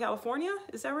lives out in California.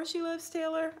 Is that where she lives,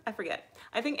 Taylor? I forget.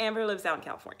 I think Amber lives out in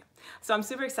California. So I'm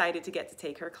super excited to get to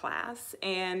take her class.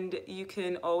 And you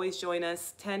can always join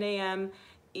us 10 a.m.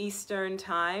 Eastern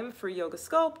time for Yoga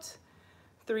Sculpt,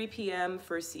 3 p.m.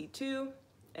 for C2,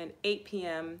 and 8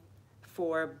 p.m.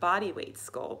 for Bodyweight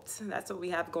Sculpt. That's what we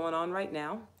have going on right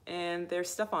now. And there's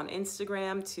stuff on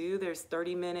Instagram too. There's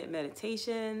 30-minute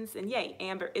meditations. And yay,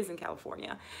 Amber is in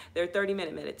California. There are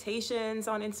 30-minute meditations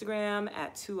on Instagram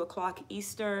at 2 o'clock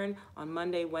Eastern on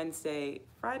Monday, Wednesday,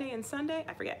 Friday, and Sunday.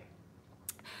 I forget.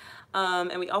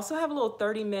 And we also have a little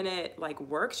 30-minute like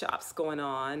workshops going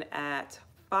on at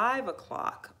 5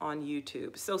 o'clock on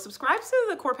YouTube. So subscribe to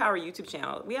the CorePower YouTube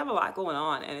channel. We have a lot going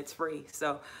on and it's free.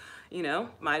 So, you know,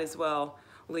 might as well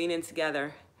lean in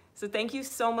together. So thank you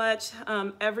so much,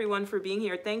 everyone, for being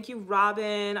here. Thank you,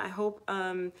 Robin. I hope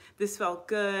this felt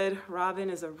good. Robin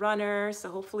is a runner,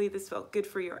 so hopefully this felt good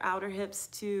for your outer hips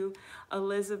too.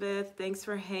 Elizabeth, thanks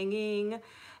for hanging.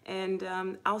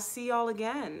 And I'll see y'all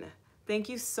again. Thank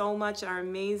you so much, our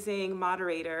amazing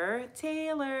moderator,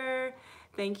 Taylor.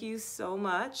 Thank you so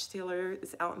much. Taylor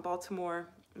is out in Baltimore,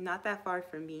 not that far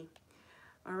from me.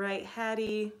 All right,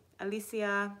 Hattie,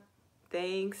 Alicia,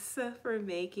 thanks for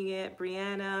making it.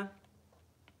 Brianna.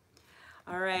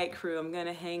 All right, crew, I'm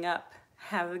gonna hang up.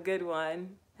 Have a good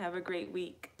one. Have a great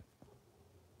week.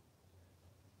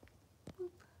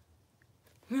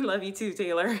 Love you too,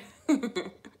 Taylor.